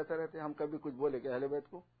ذمہ دار کیسے رہتے ہیں؟ ہم کبھی کچھ بولے کہ اہل بیت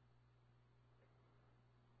کو؟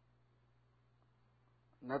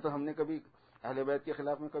 نہ تو ہم نے کبھی اہل بیت کے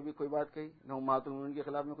خلاف میں کبھی کوئی بات کہی، نہ امہات المومنین کے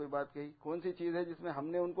خلاف میں کوئی بات کہی. کون سی چیز ہے جس میں ہم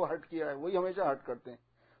نے ان کو ہرٹ کیا ہے؟ وہی ہمیشہ ہرٹ کرتے ہیں.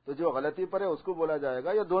 تو جو غلطی پر ہے اس کو بولا جائے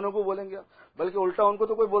گا یا دونوں کو بولیں گے؟ بلکہ الٹا ان کو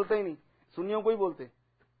تو کوئی بولتا ہی نہیں، سنیوں کو ہی بولتے.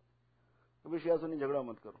 کبھی شیعہ سنی جھگڑا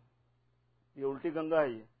مت کرو، یہ الٹی گنگا ہے.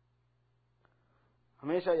 یہ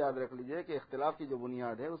ہمیشہ یاد رکھ لیجئے کہ اختلاف کی جو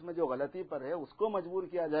بنیاد ہے اس میں جو غلطی پر ہے اس کو مجبور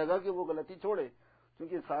کیا جائے گا کہ وہ غلطی چھوڑے،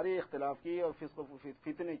 کیونکہ ساری اختلاف کی اور فسق و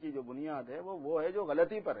فتنے کی جو بنیاد ہے وہ ہے جو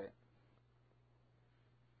غلطی پر ہے.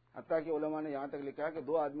 حتیٰ کہ علماء نے یہاں تک لکھا کہ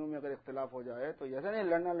دو آدمیوں میں اگر اختلاف ہو جائے تو ایسا نہیں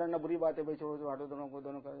لڑنا بری بات ہے، بھائی چھوڑو ہٹو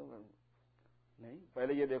دونوں کا نہیں.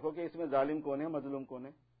 پہلے یہ دیکھو کہ اس میں ظالم کون ہے، مظلوم کون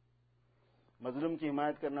ہے. مظلوم کی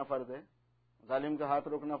حمایت کرنا فرض ہے، ظالم کا ہاتھ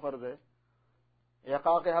روکنا فرض ہے.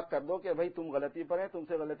 احقاق حق کر دو کہ بھائی تم غلطی پر ہے، تم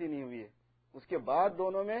سے غلطی نہیں ہوئی ہے. اس کے بعد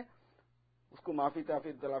دونوں میں اس کو معافی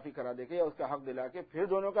تلافی کرا دے کے یا اس کا حق دلا کے پھر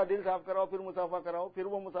دونوں کا دل صاف کراؤ، پھر مسافہ کراؤ، پھر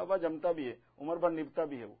وہ مسافہ جمتا بھی ہے، عمر بھر نبھتا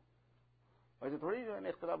بھی ہے. وہ ویسے تھوڑی جو ہے نا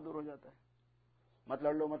اختلاف دور ہو جاتا ہے. مت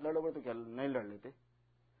لڑ لو بھائی، تو کیا نہیں لڑ لیتے؟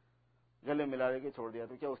 گلے ملا دے کے چھوڑ دیا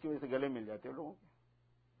تو کیا اس کی وجہ سے گلے مل جاتے ہیں لوگوں کے؟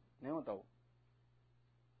 نہیں ہوتا. وہ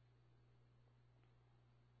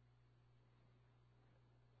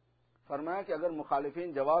فرمایا کہ اگر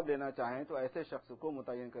مخالفین جواب دینا چاہیں تو ایسے شخص کو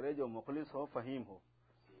متعین کرے جو مخلص ہو، فہیم ہو،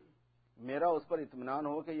 میرا اس پر اطمینان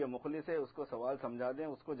ہو کہ یہ مخلص ہے، اس کو سوال سمجھا دیں،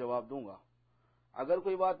 اس کو جواب دوں گا. اگر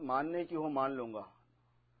کوئی بات ماننے کی ہو مان لوں گا.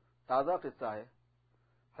 تازہ قصہ ہے،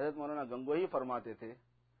 حضرت مولانا گنگوہی فرماتے تھے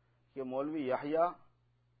کہ مولوی یحییٰ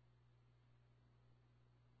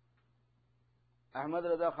احمد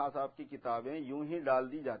رضا خان صاحب کی کتابیں یوں ہی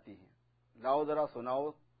ڈال دی جاتی ہیں، لاؤ ذرا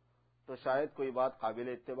سناؤ تو شاید کوئی بات قابل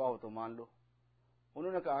اتباع ہو تو مان لو.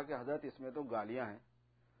 انہوں نے کہا کہ حضرت اس میں تو گالیاں ہیں.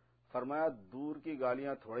 فرمایا دور کی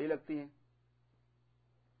گالیاں تھوڑی لگتی ہیں،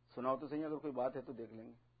 سناؤ تو صحیح، اگر کوئی بات ہے تو دیکھ لیں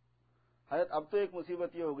گے. حضرت اب تو ایک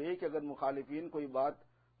مصیبت یہ ہو گئی کہ اگر مخالفین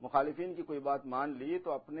کی کوئی بات مان لی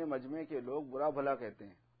تو اپنے مجمع کے لوگ برا بھلا کہتے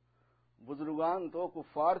ہیں. بزرگان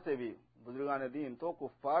دین تو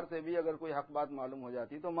کفار سے بھی اگر کوئی حق بات معلوم ہو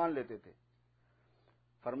جاتی تو مان لیتے تھے.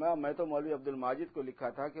 فرمایا میں تو مولوی عبد الماجد کو لکھا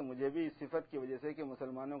تھا کہ مجھے بھی اس صفت کی وجہ سے کہ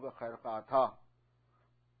مسلمانوں کا خیر خواہ تھا،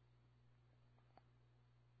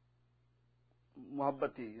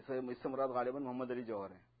 محبت تھی. اس سے مراد غالباً محمد علی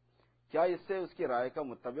جوہر ہیں. کیا اس سے اس کی رائے کا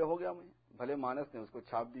متبع ہو گیا؟ میں بھلے مانس نے اس کو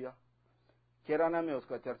چھاپ دیا، کیرانہ میں اس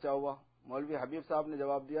کا چرچا ہوا. مولوی حبیب صاحب نے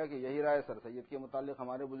جواب دیا کہ یہی رائے سر سید کے متعلق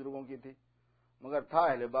ہمارے بزرگوں کی تھی، مگر تھا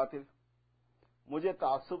اہل باطل. مجھے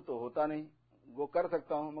تعصب تو ہوتا نہیں، وہ کر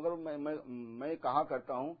سکتا ہوں، مگر میں کہا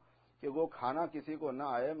کرتا ہوں کہ وہ کھانا کسی کو نہ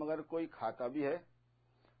آئے مگر کوئی کھاتا بھی ہے.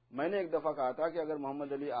 میں نے ایک دفعہ کہا تھا کہ اگر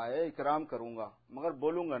محمد علی آئے اکرام کروں گا مگر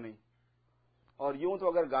بولوں گا نہیں، اور یوں تو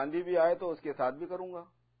اگر گاندھی بھی آئے تو اس کے ساتھ بھی کروں گا.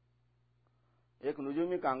 ایک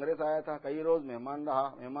نجومی کانگریس آیا تھا، کئی روز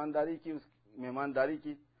مہمانداری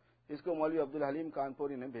کی. اس کو مولوی عبدالحلیم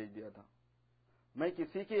کانپوری نے بھیج دیا تھا. میں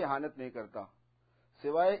کسی کی اہانت نہیں کرتا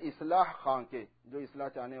سوائے اصلاح خواہ کے، جو اصلاح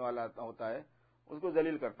چاہنے والا ہوتا ہے اس کو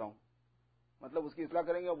ذلیل کرتا ہوں. مطلب اس کی اصلاح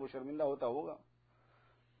کریں گے وہ شرمندہ ہوتا ہوگا،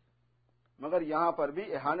 مگر یہاں پر بھی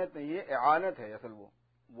اہانت نہیں ہے، اعانت ہے. اصل وہ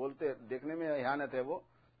بولتے دیکھنے میں اہانت ہے وہ،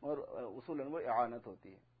 اور اصولاً وہ اعانت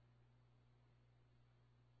ہوتی ہے.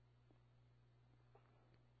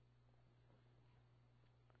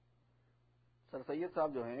 سر سید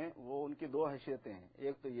صاحب جو ہیں وہ ان کی دو حیثیتیں ہیں.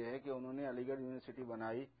 ایک تو یہ ہے کہ انہوں نے علی گڑھ یونیورسٹی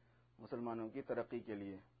بنائی مسلمانوں کی ترقی کے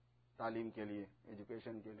لیے، تعلیم کے لیے،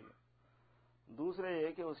 ایجوکیشن کے لیے. دوسرے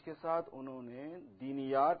یہ کہ اس کے ساتھ انہوں نے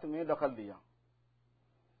دینیات میں دخل دیا،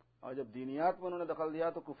 اور جب دینیات میں انہوں نے دخل دیا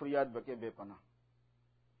تو کفریات بکے بے پناہ.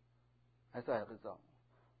 ایسا ہے قصہ.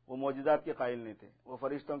 وہ معجزات کے قائل نہیں تھے، وہ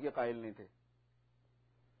فرشتوں کے قائل نہیں تھے.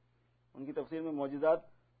 ان کی تفسیر میں معجزات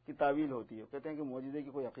کی تعویل ہوتی ہے، کہتے ہیں کہ معجزے کی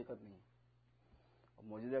کوئی حقیقت نہیں ہے.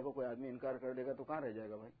 معجزے کو کوئی آدمی انکار کر دے گا تو کہاں رہ جائے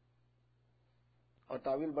گا بھائی. اور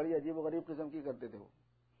تعویل بڑی عجیب و غریب قسم کی کرتے تھے وہ.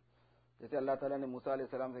 جیسے اللہ تعالیٰ نے موسیٰ علیہ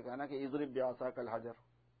السلام سے کہا نا کہ اضرب بعصاک الحجر،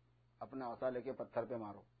 اپنا عصا لے کے پتھر پہ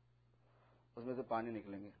مارو، اس میں سے پانی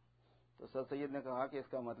نکلیں گے. تو سر سید نے کہا کہ اس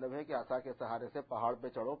کا مطلب ہے کہ عصا کے سہارے سے پہاڑ پہ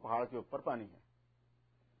چڑھو، پہاڑ کے اوپر پانی ہے.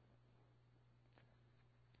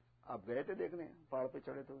 آپ گئے تھے دیکھنے، پہاڑ پہ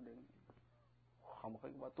چڑھے تھے دیکھنے،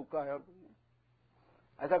 خامخواہ کی بات تکا ہے. اور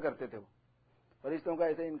ایسا کرتے تھے وہ. فرشتوں کا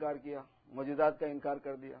ایسے انکار کیا، معجزات کا انکار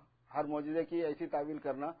کر دیا. ہر معجزے کی ایسی تعویل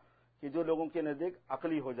کرنا کہ جو لوگوں کے نزدیک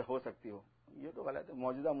عقلی ہو سکتی ہو، یہ تو غلط ہے.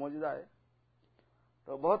 معجزہ ہے.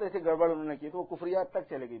 تو بہت ایسی گڑبڑ انہوں نے کی تو وہ کفریات تک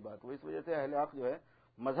چلے گئی بات. وہ اس وجہ سے اہل حق جو ہے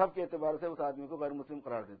مذہب کے اعتبار سے اس آدمی کو غیر مسلم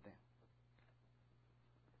قرار دیتے ہیں.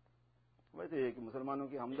 ویسے یہ کہ مسلمانوں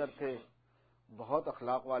کے ہمدرد تھے، بہت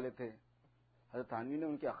اخلاق والے تھے. حضرت تھانوی نے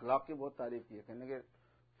ان کے اخلاق کی بہت تعریف کی ہے، کہنے کہ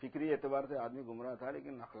فکری اعتبار سے آدمی گمراہ تھا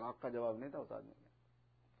لیکن اخلاق کا جواب نہیں تھا اس آدمی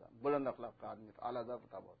میں. بلند اخلاق کا آدمی تھا، اعلیٰ ذات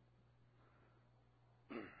تھا بہت.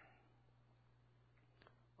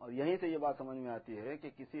 اور یہیں سے یہ بات سمجھ میں آتی ہے کہ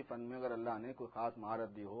کسی فن میں اگر اللہ نے کوئی خاص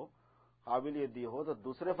مہارت دی ہو، قابلیت دی ہو، تو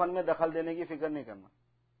دوسرے فن میں دخل دینے کی فکر نہیں کرنا،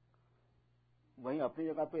 وہیں اپنی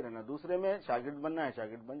جگہ پہ رہنا. دوسرے میں شاگرد بننا ہے،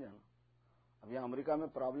 شاگرد بن جانا. اب یہاں امریکہ میں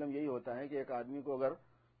پرابلم یہی ہوتا ہے کہ ایک آدمی کو اگر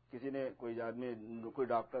کسی نے کوئی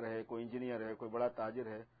ڈاکٹر ہے، کوئی انجینئر ہے، کوئی بڑا تاجر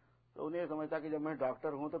ہے، تو انہیں یہ سمجھتا کہ جب میں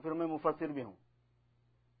ڈاکٹر ہوں تو پھر میں مفسر بھی ہوں،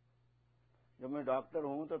 جب میں ڈاکٹر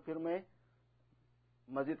ہوں تو پھر میں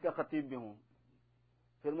مسجد کا خطیب بھی ہوں،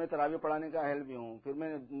 پھر میں تراویح پڑھانے کا اہل بھی ہوں، پھر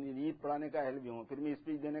میں عید پڑھانے کا اہل بھی ہوں، پھر میں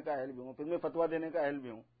اسپیچ دینے کا اہل بھی ہوں، پھر میں فتویٰ دینے کا اہل بھی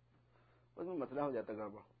ہوں. اس میں مسئلہ ہو جاتا ہے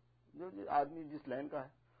گڑبڑ، جو آدمی جس لائن کا ہے.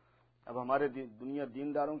 اب ہمارے دنیا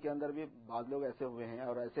دینداروں کے اندر بھی بعض لوگ ایسے ہوئے ہیں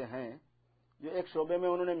اور ایسے ہیں جو ایک شعبے میں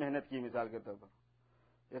انہوں نے محنت کی. مثال کے طور پر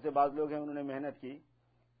جیسے بعض لوگ ہیں انہوں نے محنت کی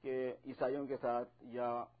کہ عیسائیوں کے ساتھ یا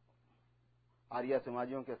آریہ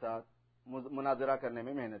سماجیوں کے ساتھ مناظرہ کرنے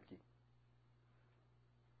میں محنت کی.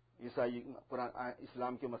 عیسائی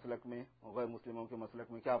اسلام کے مسلک میں اور غیر مسلموں کے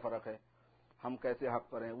مسلک میں کیا فرق ہے، ہم کیسے حق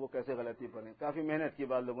پر ہیں، وہ کیسے غلطی پر ہیں. کافی محنت کی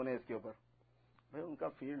بعض لوگوں نے اس کے اوپر. بھائی ان کا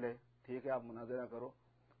فیلڈ ہے، ٹھیک ہے، آپ مناظرہ کرو،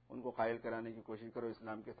 ان کو قائل کرانے کی کوشش کرو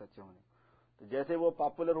اسلام کے سچے ہونے. تو جیسے وہ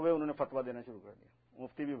پاپولر ہوئے انہوں نے فتویٰ دینا شروع کر دیا،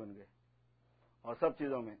 مفتی بھی بن گئے اور سب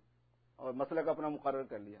چیزوں میں، اور مسلک اپنا مقرر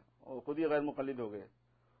کر لیا، اور خود ہی غیر مقلد ہو گئے،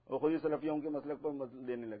 اور خود ہی سلفیوں کے مسلک پر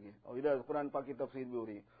دینے لگے. اور ادھر قرآن پاک کی تفسیر بھی ہو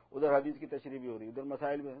رہی ہے، ادھر حدیث کی تشریح بھی ہو رہی ہے، ادھر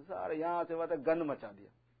مسائل بھی سارے یہاں سے بات ہے، گند مچا دیا.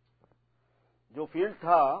 جو فیلڈ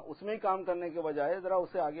تھا اس میں ہی کام کرنے کے بجائے ذرا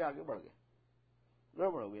اس سے آگے آگے بڑھ گئے،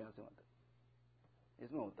 گڑبڑ ہو گئی. یہاں سے بات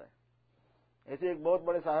اس میں ہوتا ہے. ایسے ایک بہت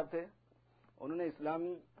بڑے صاحب تھے، انہوں نے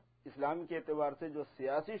اسلام کے اعتبار سے جو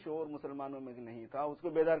سیاسی شعور مسلمانوں میں نہیں تھا اس کو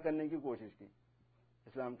بیدار کرنے کی کوشش کی.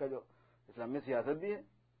 اسلام میں سیاست بھی ہے،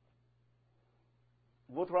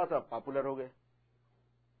 وہ تھوڑا سا پاپولر ہو گئے.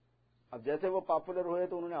 اب جیسے وہ پاپولر ہوئے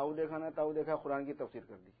تو انہوں نے آؤ دیکھا نہ تاؤ دیکھا، قرآن کی تفسیر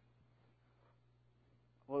کر دی،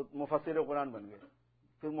 وہ مفسر قرآن بن گئے،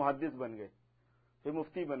 پھر محدث بن گئے، پھر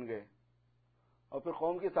مفتی بن گئے، اور پھر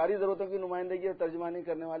قوم کی ساری ضرورتوں کی نمائندگی اور ترجمانی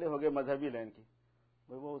کرنے والے ہو گئے مذہبی لائن کی.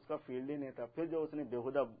 وہ اس کا فیلڈ ہی نہیں تھا. پھر جو اس نے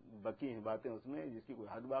بےہودہ بکی ہیں باتیں اس میں جس کی کوئی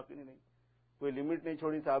حد باقی نہیں، کوئی لمٹ نہیں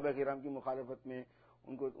چھوڑی صحابہ کرام کی مخالفت میں،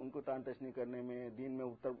 ان کو تان تشنی کرنے میں، دین میں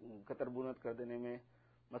قطر بونت کر دینے میں،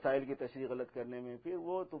 مسائل کی تشریح غلط کرنے میں، پھر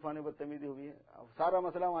وہ طوفان بدتمیزی ہوئی ہے. سارا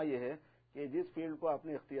مسئلہ وہاں یہ ہے کہ جس فیلڈ کو آپ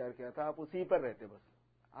نے اختیار کیا تھا آپ اسی پر رہتے، بس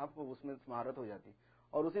آپ کو اس میں مہارت ہو جاتی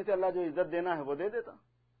اور اسی سے اللہ جو عزت دینا ہے وہ دے دیتا.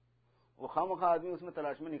 وہ خواہ آدمی اس میں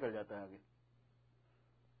تلاش میں نکل جاتا ہے آگے.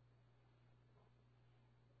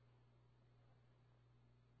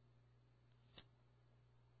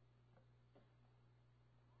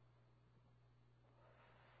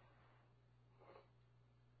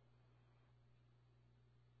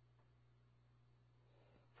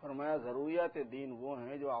 فرمایا ضروریات دین وہ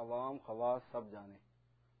ہیں جو عوام خواص سب جانے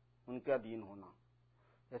ان کا دین ہونا،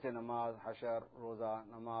 جیسے نماز، حشر، روزہ،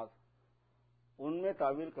 نماز، ان میں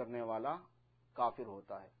تعویل کرنے والا کافر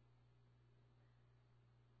ہوتا ہے۔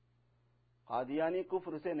 قادیانی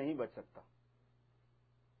کفر سے نہیں بچ سکتا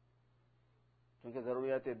کیونکہ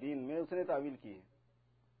ضروریات دین میں اس نے تعویل کی ہے۔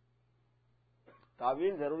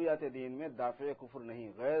 تعویل ضروریات دین میں دافع کفر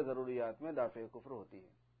نہیں، غیر ضروریات میں دافع کفر ہوتی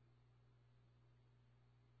ہے۔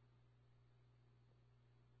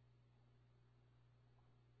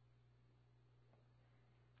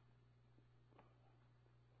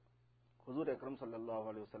 حضور اکرم صلی اللہ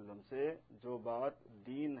علیہ وسلم سے جو بات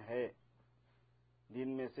دین ہے، دین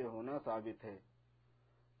میں سے ہونا ثابت ہے،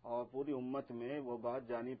 اور پوری امت میں وہ بات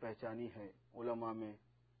جانی پہچانی ہے، علماء میں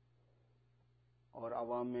اور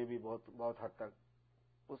عوام میں بھی بہت حد تک،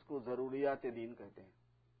 اس کو ضروریات دین کہتے ہیں۔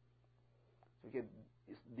 کیونکہ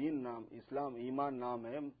اس دین نام اسلام، ایمان نام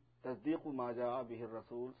ہے تصدیق ما جاء بہ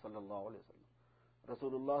الرسول صلی اللہ علیہ وسلم،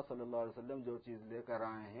 رسول اللہ صلی اللہ علیہ وسلم جو چیز لے کر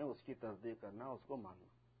آئے ہیں اس کی تصدیق کرنا، اس کو ماننا۔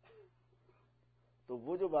 تو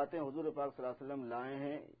وہ جو باتیں حضور پاک صلی اللہ علیہ وسلم لائے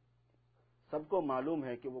ہیں، سب کو معلوم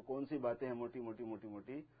ہے کہ وہ کون سی باتیں ہیں، موٹی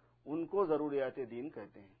موٹی، ان کو ضروریات دین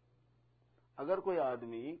کہتے ہیں۔ اگر کوئی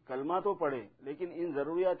آدمی کلمہ تو پڑھے لیکن ان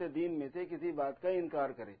ضروریات دین میں سے کسی بات کا انکار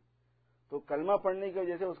کرے تو کلمہ پڑھنے کی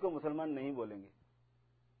وجہ سے اس کو مسلمان نہیں بولیں گے۔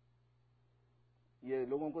 یہ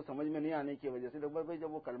لوگوں کو سمجھ میں نہیں آنے کی وجہ سے لوگ بھائی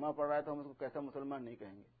جب وہ کلمہ پڑھ رہا ہے تو ہم اس کو کیسا مسلمان نہیں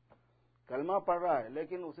کہیں گے۔ کلمہ پڑھ رہا ہے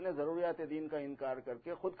لیکن اس نے ضروریات دین کا انکار کر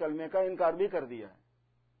کے خود کلمے کا انکار بھی کر دیا ہے،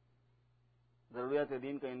 ضروریات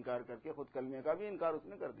دین کا انکار کر کے خود کلمے کا بھی انکار اس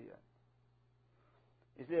نے کر دیا ہے۔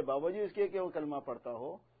 اس لیے باوجود اس کے کہ وہ کلمہ پڑھتا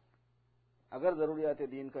ہو، اگر ضروریات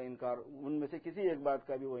دین کا انکار، ان میں سے کسی ایک بات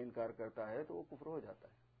کا بھی وہ انکار کرتا ہے تو وہ کفر ہو جاتا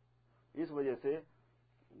ہے۔ اس وجہ سے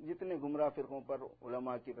جتنے گمراہ فرقوں پر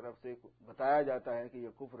علماء کی طرف سے بتایا جاتا ہے کہ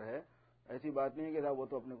یہ کفر ہے، ایسی بات نہیں کہ وہ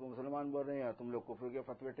تو اپنے کو مسلمان بول رہے ہیں، یا تم لوگ کفر کے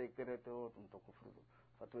فتوے ٹیکتے رہتے ہو، تم تو کفر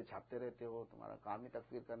فتوے چھاپتے رہتے ہو، تمہارا کام ہی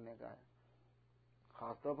تکفیر کرنے کا ہے۔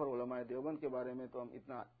 خاص طور پر علماء دیوبند کے بارے میں تو ہم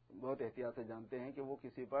اتنا بہت احتیاط سے جانتے ہیں کہ وہ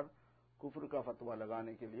کسی پر کفر کا فتویٰ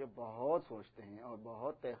لگانے کے لیے بہت سوچتے ہیں اور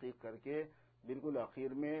بہت تحقیق کر کے بالکل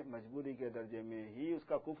آخر میں مجبوری کے درجے میں ہی اس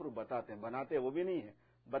کا کفر بتاتے ہیں، بناتے وہ بھی نہیں ہے،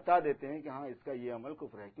 بتا دیتے ہیں کہ ہاں اس کا یہ عمل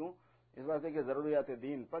کفر ہے۔ کیوں؟ اس بات سے کہ ضروریات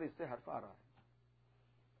دین پر اس سے حرف آ رہا ہے۔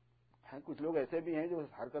 کچھ لوگ ایسے بھی ہیں جو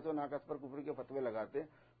حرکت و ناقص پر کفر کے فتوے لگاتے،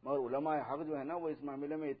 مگر علماء حق جو ہے نا وہ اس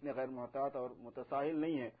معاملے میں اتنے غیر محتاط اور متساہل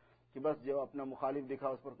نہیں ہے کہ بس جو اپنا مخالف دکھا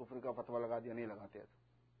اس پر کفر کا فتویٰ لگا دیا، نہیں لگاتے،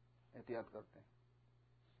 ایسا احتیاط کرتے ہیں۔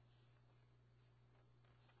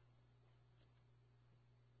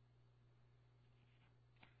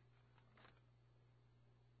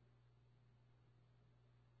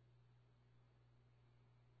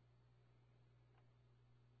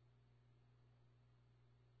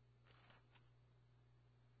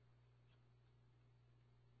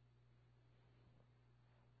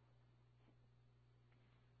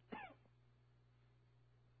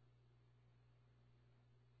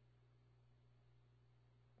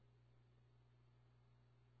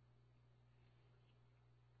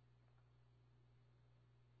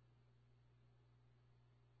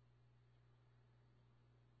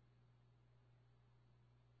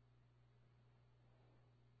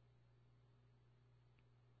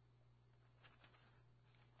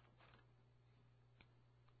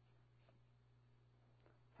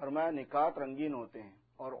 فرمایا نکات رنگین ہوتے ہیں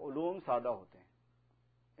اور علوم سادہ ہوتے ہیں۔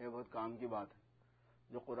 یہ بہت کام کی بات ہے۔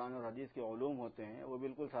 جو قرآن اور حدیث کے علوم ہوتے ہیں وہ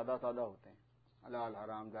بالکل سادہ ہوتے ہیں، حلال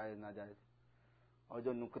حرام جائز ناجائز، اور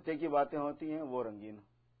جو نکتے کی باتیں ہوتی ہیں وہ رنگین۔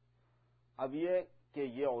 اب یہ کہ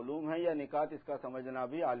یہ علوم ہے یا نکات، اس کا سمجھنا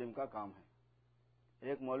بھی عالم کا کام ہے۔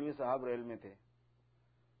 ایک مولوی صاحب ریل میں تھے،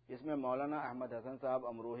 اس میں مولانا احمد حسن صاحب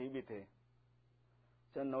امروہی بھی تھے۔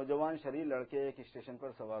 چند نوجوان شریر لڑکے ایک اسٹیشن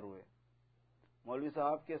پر سوار ہوئے۔ مولوی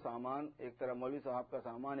صاحب کا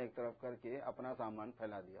سامان ایک طرف کر کے اپنا سامان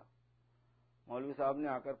پھیلا دیا۔ مولوی صاحب نے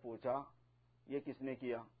آ کر پوچھا یہ کس نے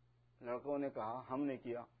کیا؟ لڑکوں نے کہا ہم نے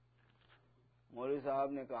کیا۔ مولوی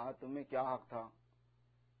صاحب نے کہا تمہیں کیا حق تھا؟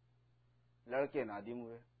 لڑکے نادم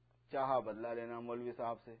ہوئے، چاہا بدلہ لینا مولوی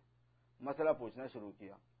صاحب سے، مسئلہ پوچھنا شروع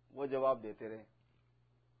کیا، وہ جواب دیتے رہے۔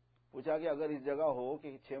 پوچھا کہ اگر اس جگہ ہو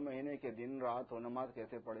کہ 6 مہینے کے دن رات ہو، نماز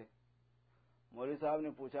کیسے پڑھے؟ مولوی صاحب نے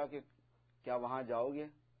پوچھا کہ کیا وہاں جاؤ گے؟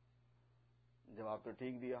 جواب تو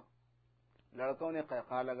ٹھیک دیا۔ لڑکوں نے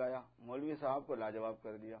قہقہ لگایا، مولوی صاحب کو لاجواب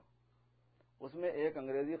کر دیا۔ اس میں ایک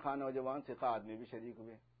انگریزی خواہ نوجوان ثقہ آدمی بھی شریک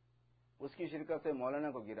ہوئے، اس کی شرکت سے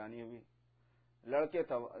مولانا کو گرانی ہوئی۔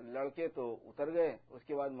 لڑکے تو اتر گئے، اس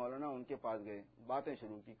کے بعد مولانا ان کے پاس گئے، باتیں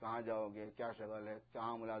شروع کی، کہاں جاؤ گے، کیا شغل ہے،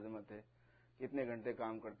 کہاں ملازمت ہے، کتنے گھنٹے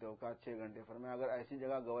کام کرتے ہو؟ کہا 6 گھنٹے۔ فرمایا اگر ایسی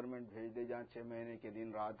جگہ گورنمنٹ بھیج دے جہاں 6 مہینے کے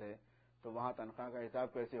دن رات ہے تو وہاں تنخواہ کا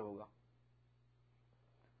حساب کیسے ہوگا؟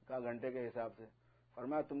 کہا گھنٹے کے حساب سے۔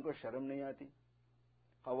 فرمایا تم کو شرم نہیں آتی؟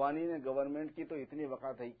 قوانین گورنمنٹ کی تو اتنی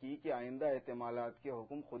وقت ہے کہ آئندہ احتمالات کے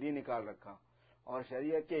حکم خود ہی نکال رکھا، اور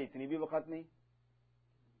شریعت کے اتنی بھی وقت نہیں۔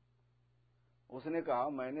 اس نے کہا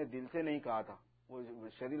میں نے دل سے نہیں کہا تھا، وہ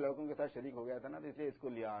شریک لڑکوں کے ساتھ شریک ہو گیا تھا نا، تو اس لیے اس کو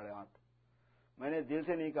لیا آڑے ہاتھ، میں نے دل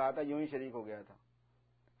سے نہیں کہا تھا، یوں ہی شریک ہو گیا تھا۔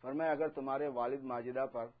 فرمایا اگر تمہارے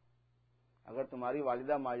تمہاری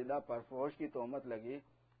والدہ ماجدہ پر فحش کی تہمت لگی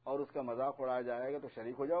اور اس کا مذاق اڑایا جائے گا تو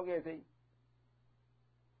شریک ہو جاؤ گے ایسے ہی؟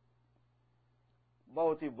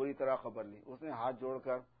 بہت ہی بری طرح خبر لی۔ اس نے ہاتھ جوڑ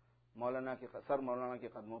کر مولانا کے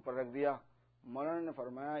قدموں پر رکھ دیا۔ مولانا نے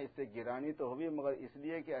فرمایا اس سے گرانی تو ہوئی مگر اس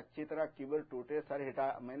لیے کہ اچھی طرح کبر ٹوٹے،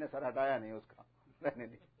 میں نے سر ہٹایا نہیں اس کا، رہنے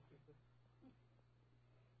دی۔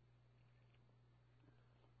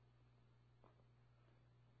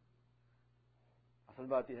 اصل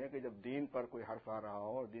بات یہ ہے کہ جب دین پر کوئی حرف آ رہا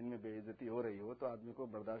ہو اور دین میں بے عزتی ہو رہی ہو تو آدمی کو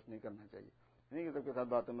برداشت نہیں کرنا چاہیے، نہیں کہ سب کے ساتھ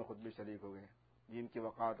باتوں میں خود بھی شریک ہو گئے۔ دین کی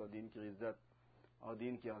وقار اور دین کی عزت اور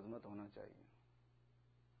دین کی عظمت ہونا چاہیے۔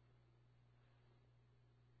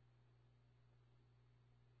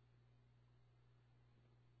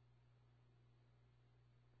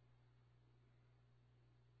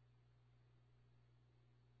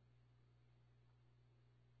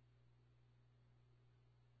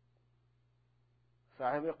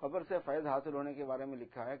 صاحب قبر سے فیض حاصل ہونے کے بارے میں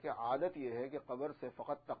لکھا ہے کہ عادت یہ ہے کہ قبر سے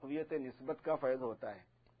فقط تقویت نسبت کا فیض ہوتا ہے۔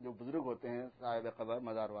 جو بزرگ ہوتے ہیں صاحب قبر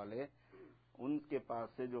مزار والے، ان کے پاس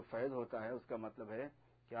سے جو فیض ہوتا ہے اس کا مطلب ہے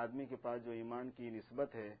کہ آدمی کے پاس جو ایمان کی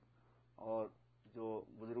نسبت ہے اور جو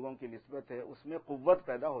بزرگوں کی نسبت ہے اس میں قوت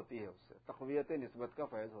پیدا ہوتی ہے، اس سے تقویت نسبت کا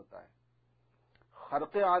فیض ہوتا ہے۔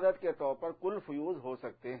 خرق عادت کے طور پر کل فیوز ہو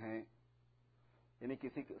سکتے ہیں، یعنی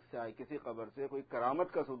کسی قبر سے کوئی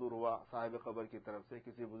کرامت کا صدور ہوا، صاحب قبر کی طرف سے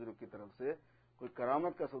کسی بزرگ کی طرف سے کوئی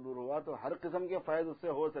کرامت کا صدور ہوا تو ہر قسم کے فیض اس سے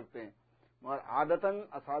ہو سکتے ہیں، مگر عادتاً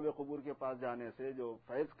اصحاب قبور کے پاس جانے سے جو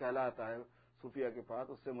فیض کہلاتا ہے صوفیہ کے پاس،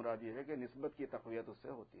 اس سے مراد یہ ہے کہ نسبت کی تقویت اس سے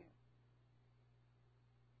ہوتی ہے۔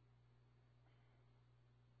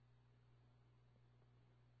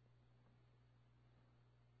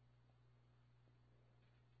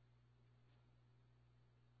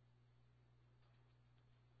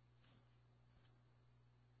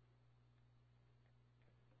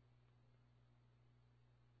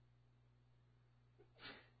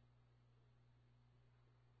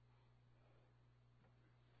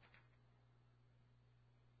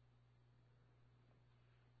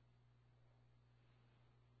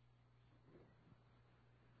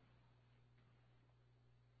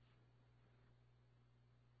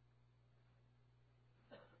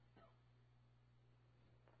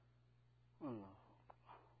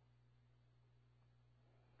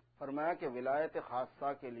 فرمایا کہ ولایت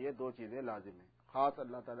خاصہ کے لیے 2 چیزیں لازم ہیں، خاص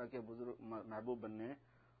اللہ تعالیٰ کے بزرگ محبوب بننے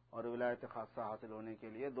اور ولایت خاصہ حاصل ہونے کے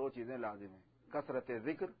لیے 2 چیزیں لازم ہیں، کثرت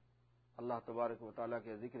ذکر، اللہ تبارک و تعالیٰ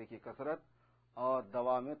کے ذکر کی کثرت، اور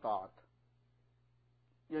دوام طاعت،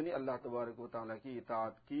 یعنی اللہ تبارک و تعالیٰ کی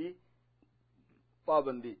اطاعت کی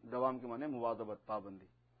پابندی۔ دوام کے معنی مواظبت، پابندی۔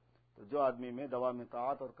 تو جو آدمی میں دوام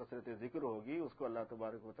طاعت اور کثرت ذکر ہوگی اس کو اللہ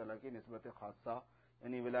تبارک و تعالیٰ کی نسبت خاصہ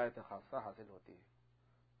یعنی ولایت خاصہ حاصل ہوتی ہے۔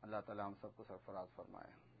 اللہ تعالیٰ ہم سب کو سرفراز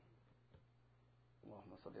فرمائے۔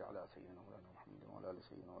 اللهم صل على سيدنا مولانا محمد وعلى ال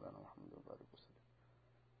سيدنا مولانا محمد وبارك وسلم۔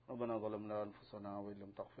 ربنا ظلمنا انفسنا وان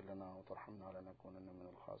لم تغفر لنا وترحمنا لنكونن من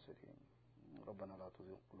الخاسرين۔ ربنا لا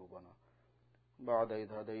تزغ قلوبنا بعد إذ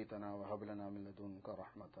هديتنا وهب لنا من لدنك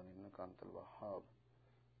رحمة إنك أنت الوهاب۔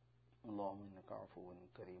 اللهم إنك عفو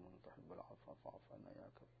كريم تحب العفو فاعف عنا يا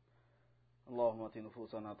كريم۔ اللهم آت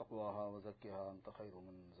نفوسنا تقواها وزكها أنت خير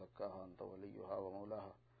من زكاها أنت وليها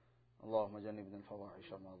ومولاها۔ اللهم جنبنا الفواحش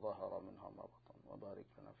ما ظهر منها ما بطن وبارك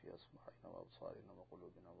لنا في أسماعنا وأبصارنا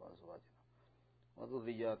وقلوبنا وأزواجنا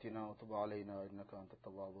وذرياتنا وتب علينا إنك أنت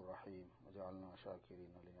التواب الرحيم وجعلنا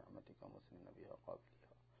شاكرين لنعمتك مسلمين بها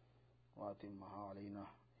قابلها وأتمها علينا۔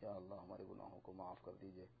 یا اللہ ہمارے گناہوں کو معاف کر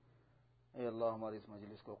دیجئے، اے اللہ ہماری اس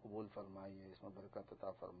مجلس کو قبول فرمائیے، اس میں برکت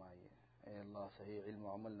عطا فرمائیے، اے اللہ صحیح علم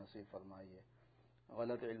و عمل نصیب فرمائیے،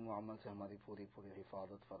 غلط علم و عمل سے ہماری پوری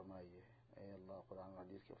حفاظت فرمائیے، اے اللہ قرآن و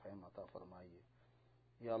حدیث کے فہم عطا فرمائیے،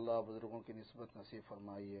 یا اللہ بزرگوں کی نسبت نصیب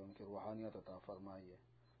فرمائیے، ان کی روحانیت عطا فرمائیے،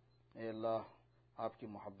 اے اللہ آپ کی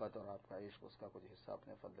محبت اور آپ کا عشق اس کا کچھ حصہ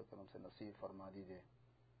اپنے فضل کرم سے نصیب فرما دیجئے،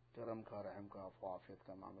 کرم کا، رحم کا، عفو و عافیت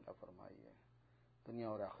کا معاملہ فرمائیے، دنیا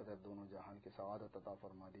اور آخرت دونوں جہان کی سعادت عطا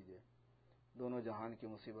فرما دیجئے، دونوں جہان کی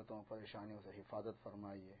مصیبتوں پریشانیوں سے حفاظت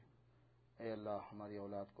فرمائیے، اے اللہ ہماری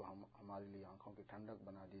اولاد کو ہمارے لیے آنکھوں کی ٹھنڈک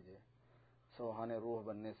بنا دیجئے، سوہانے روح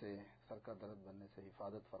بننے سے، سر کا درد بننے سے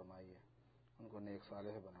حفاظت فرمائیے، ان کو نیک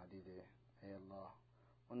صالح بنا دیجیے۔ اے اللہ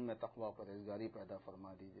ان میں تقوی و پرہیزگاری پیدا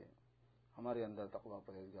فرما دیجیے، ہمارے اندر تقوی و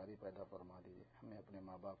پرہیزگاری پیدا فرما دیجیے، ہمیں اپنے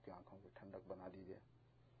ماں باپ کی آنکھوں کی ٹھنڈک بنا دیجیے۔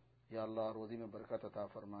 یا اللہ روزی میں برکت عطا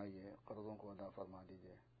فرمائیے، قرضوں کو ادا فرما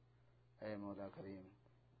دیجیے۔ اے مولا کریم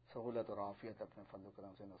سہولت اور عافیت اپنے فضل و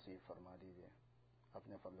کرم سے نصیب فرما دیجیے،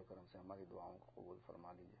 اپنے فضل و کرم سے ہماری دعاؤں کو قبول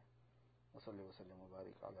فرما لیجیے۔ وصلی وسلم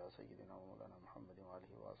مبارک علی سیدنا و مولانا محمد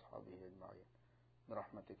وآلہ واصحابہ اجمعین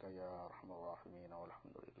برحمتک یا ارحم الراحمین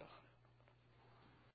والحمد للہ۔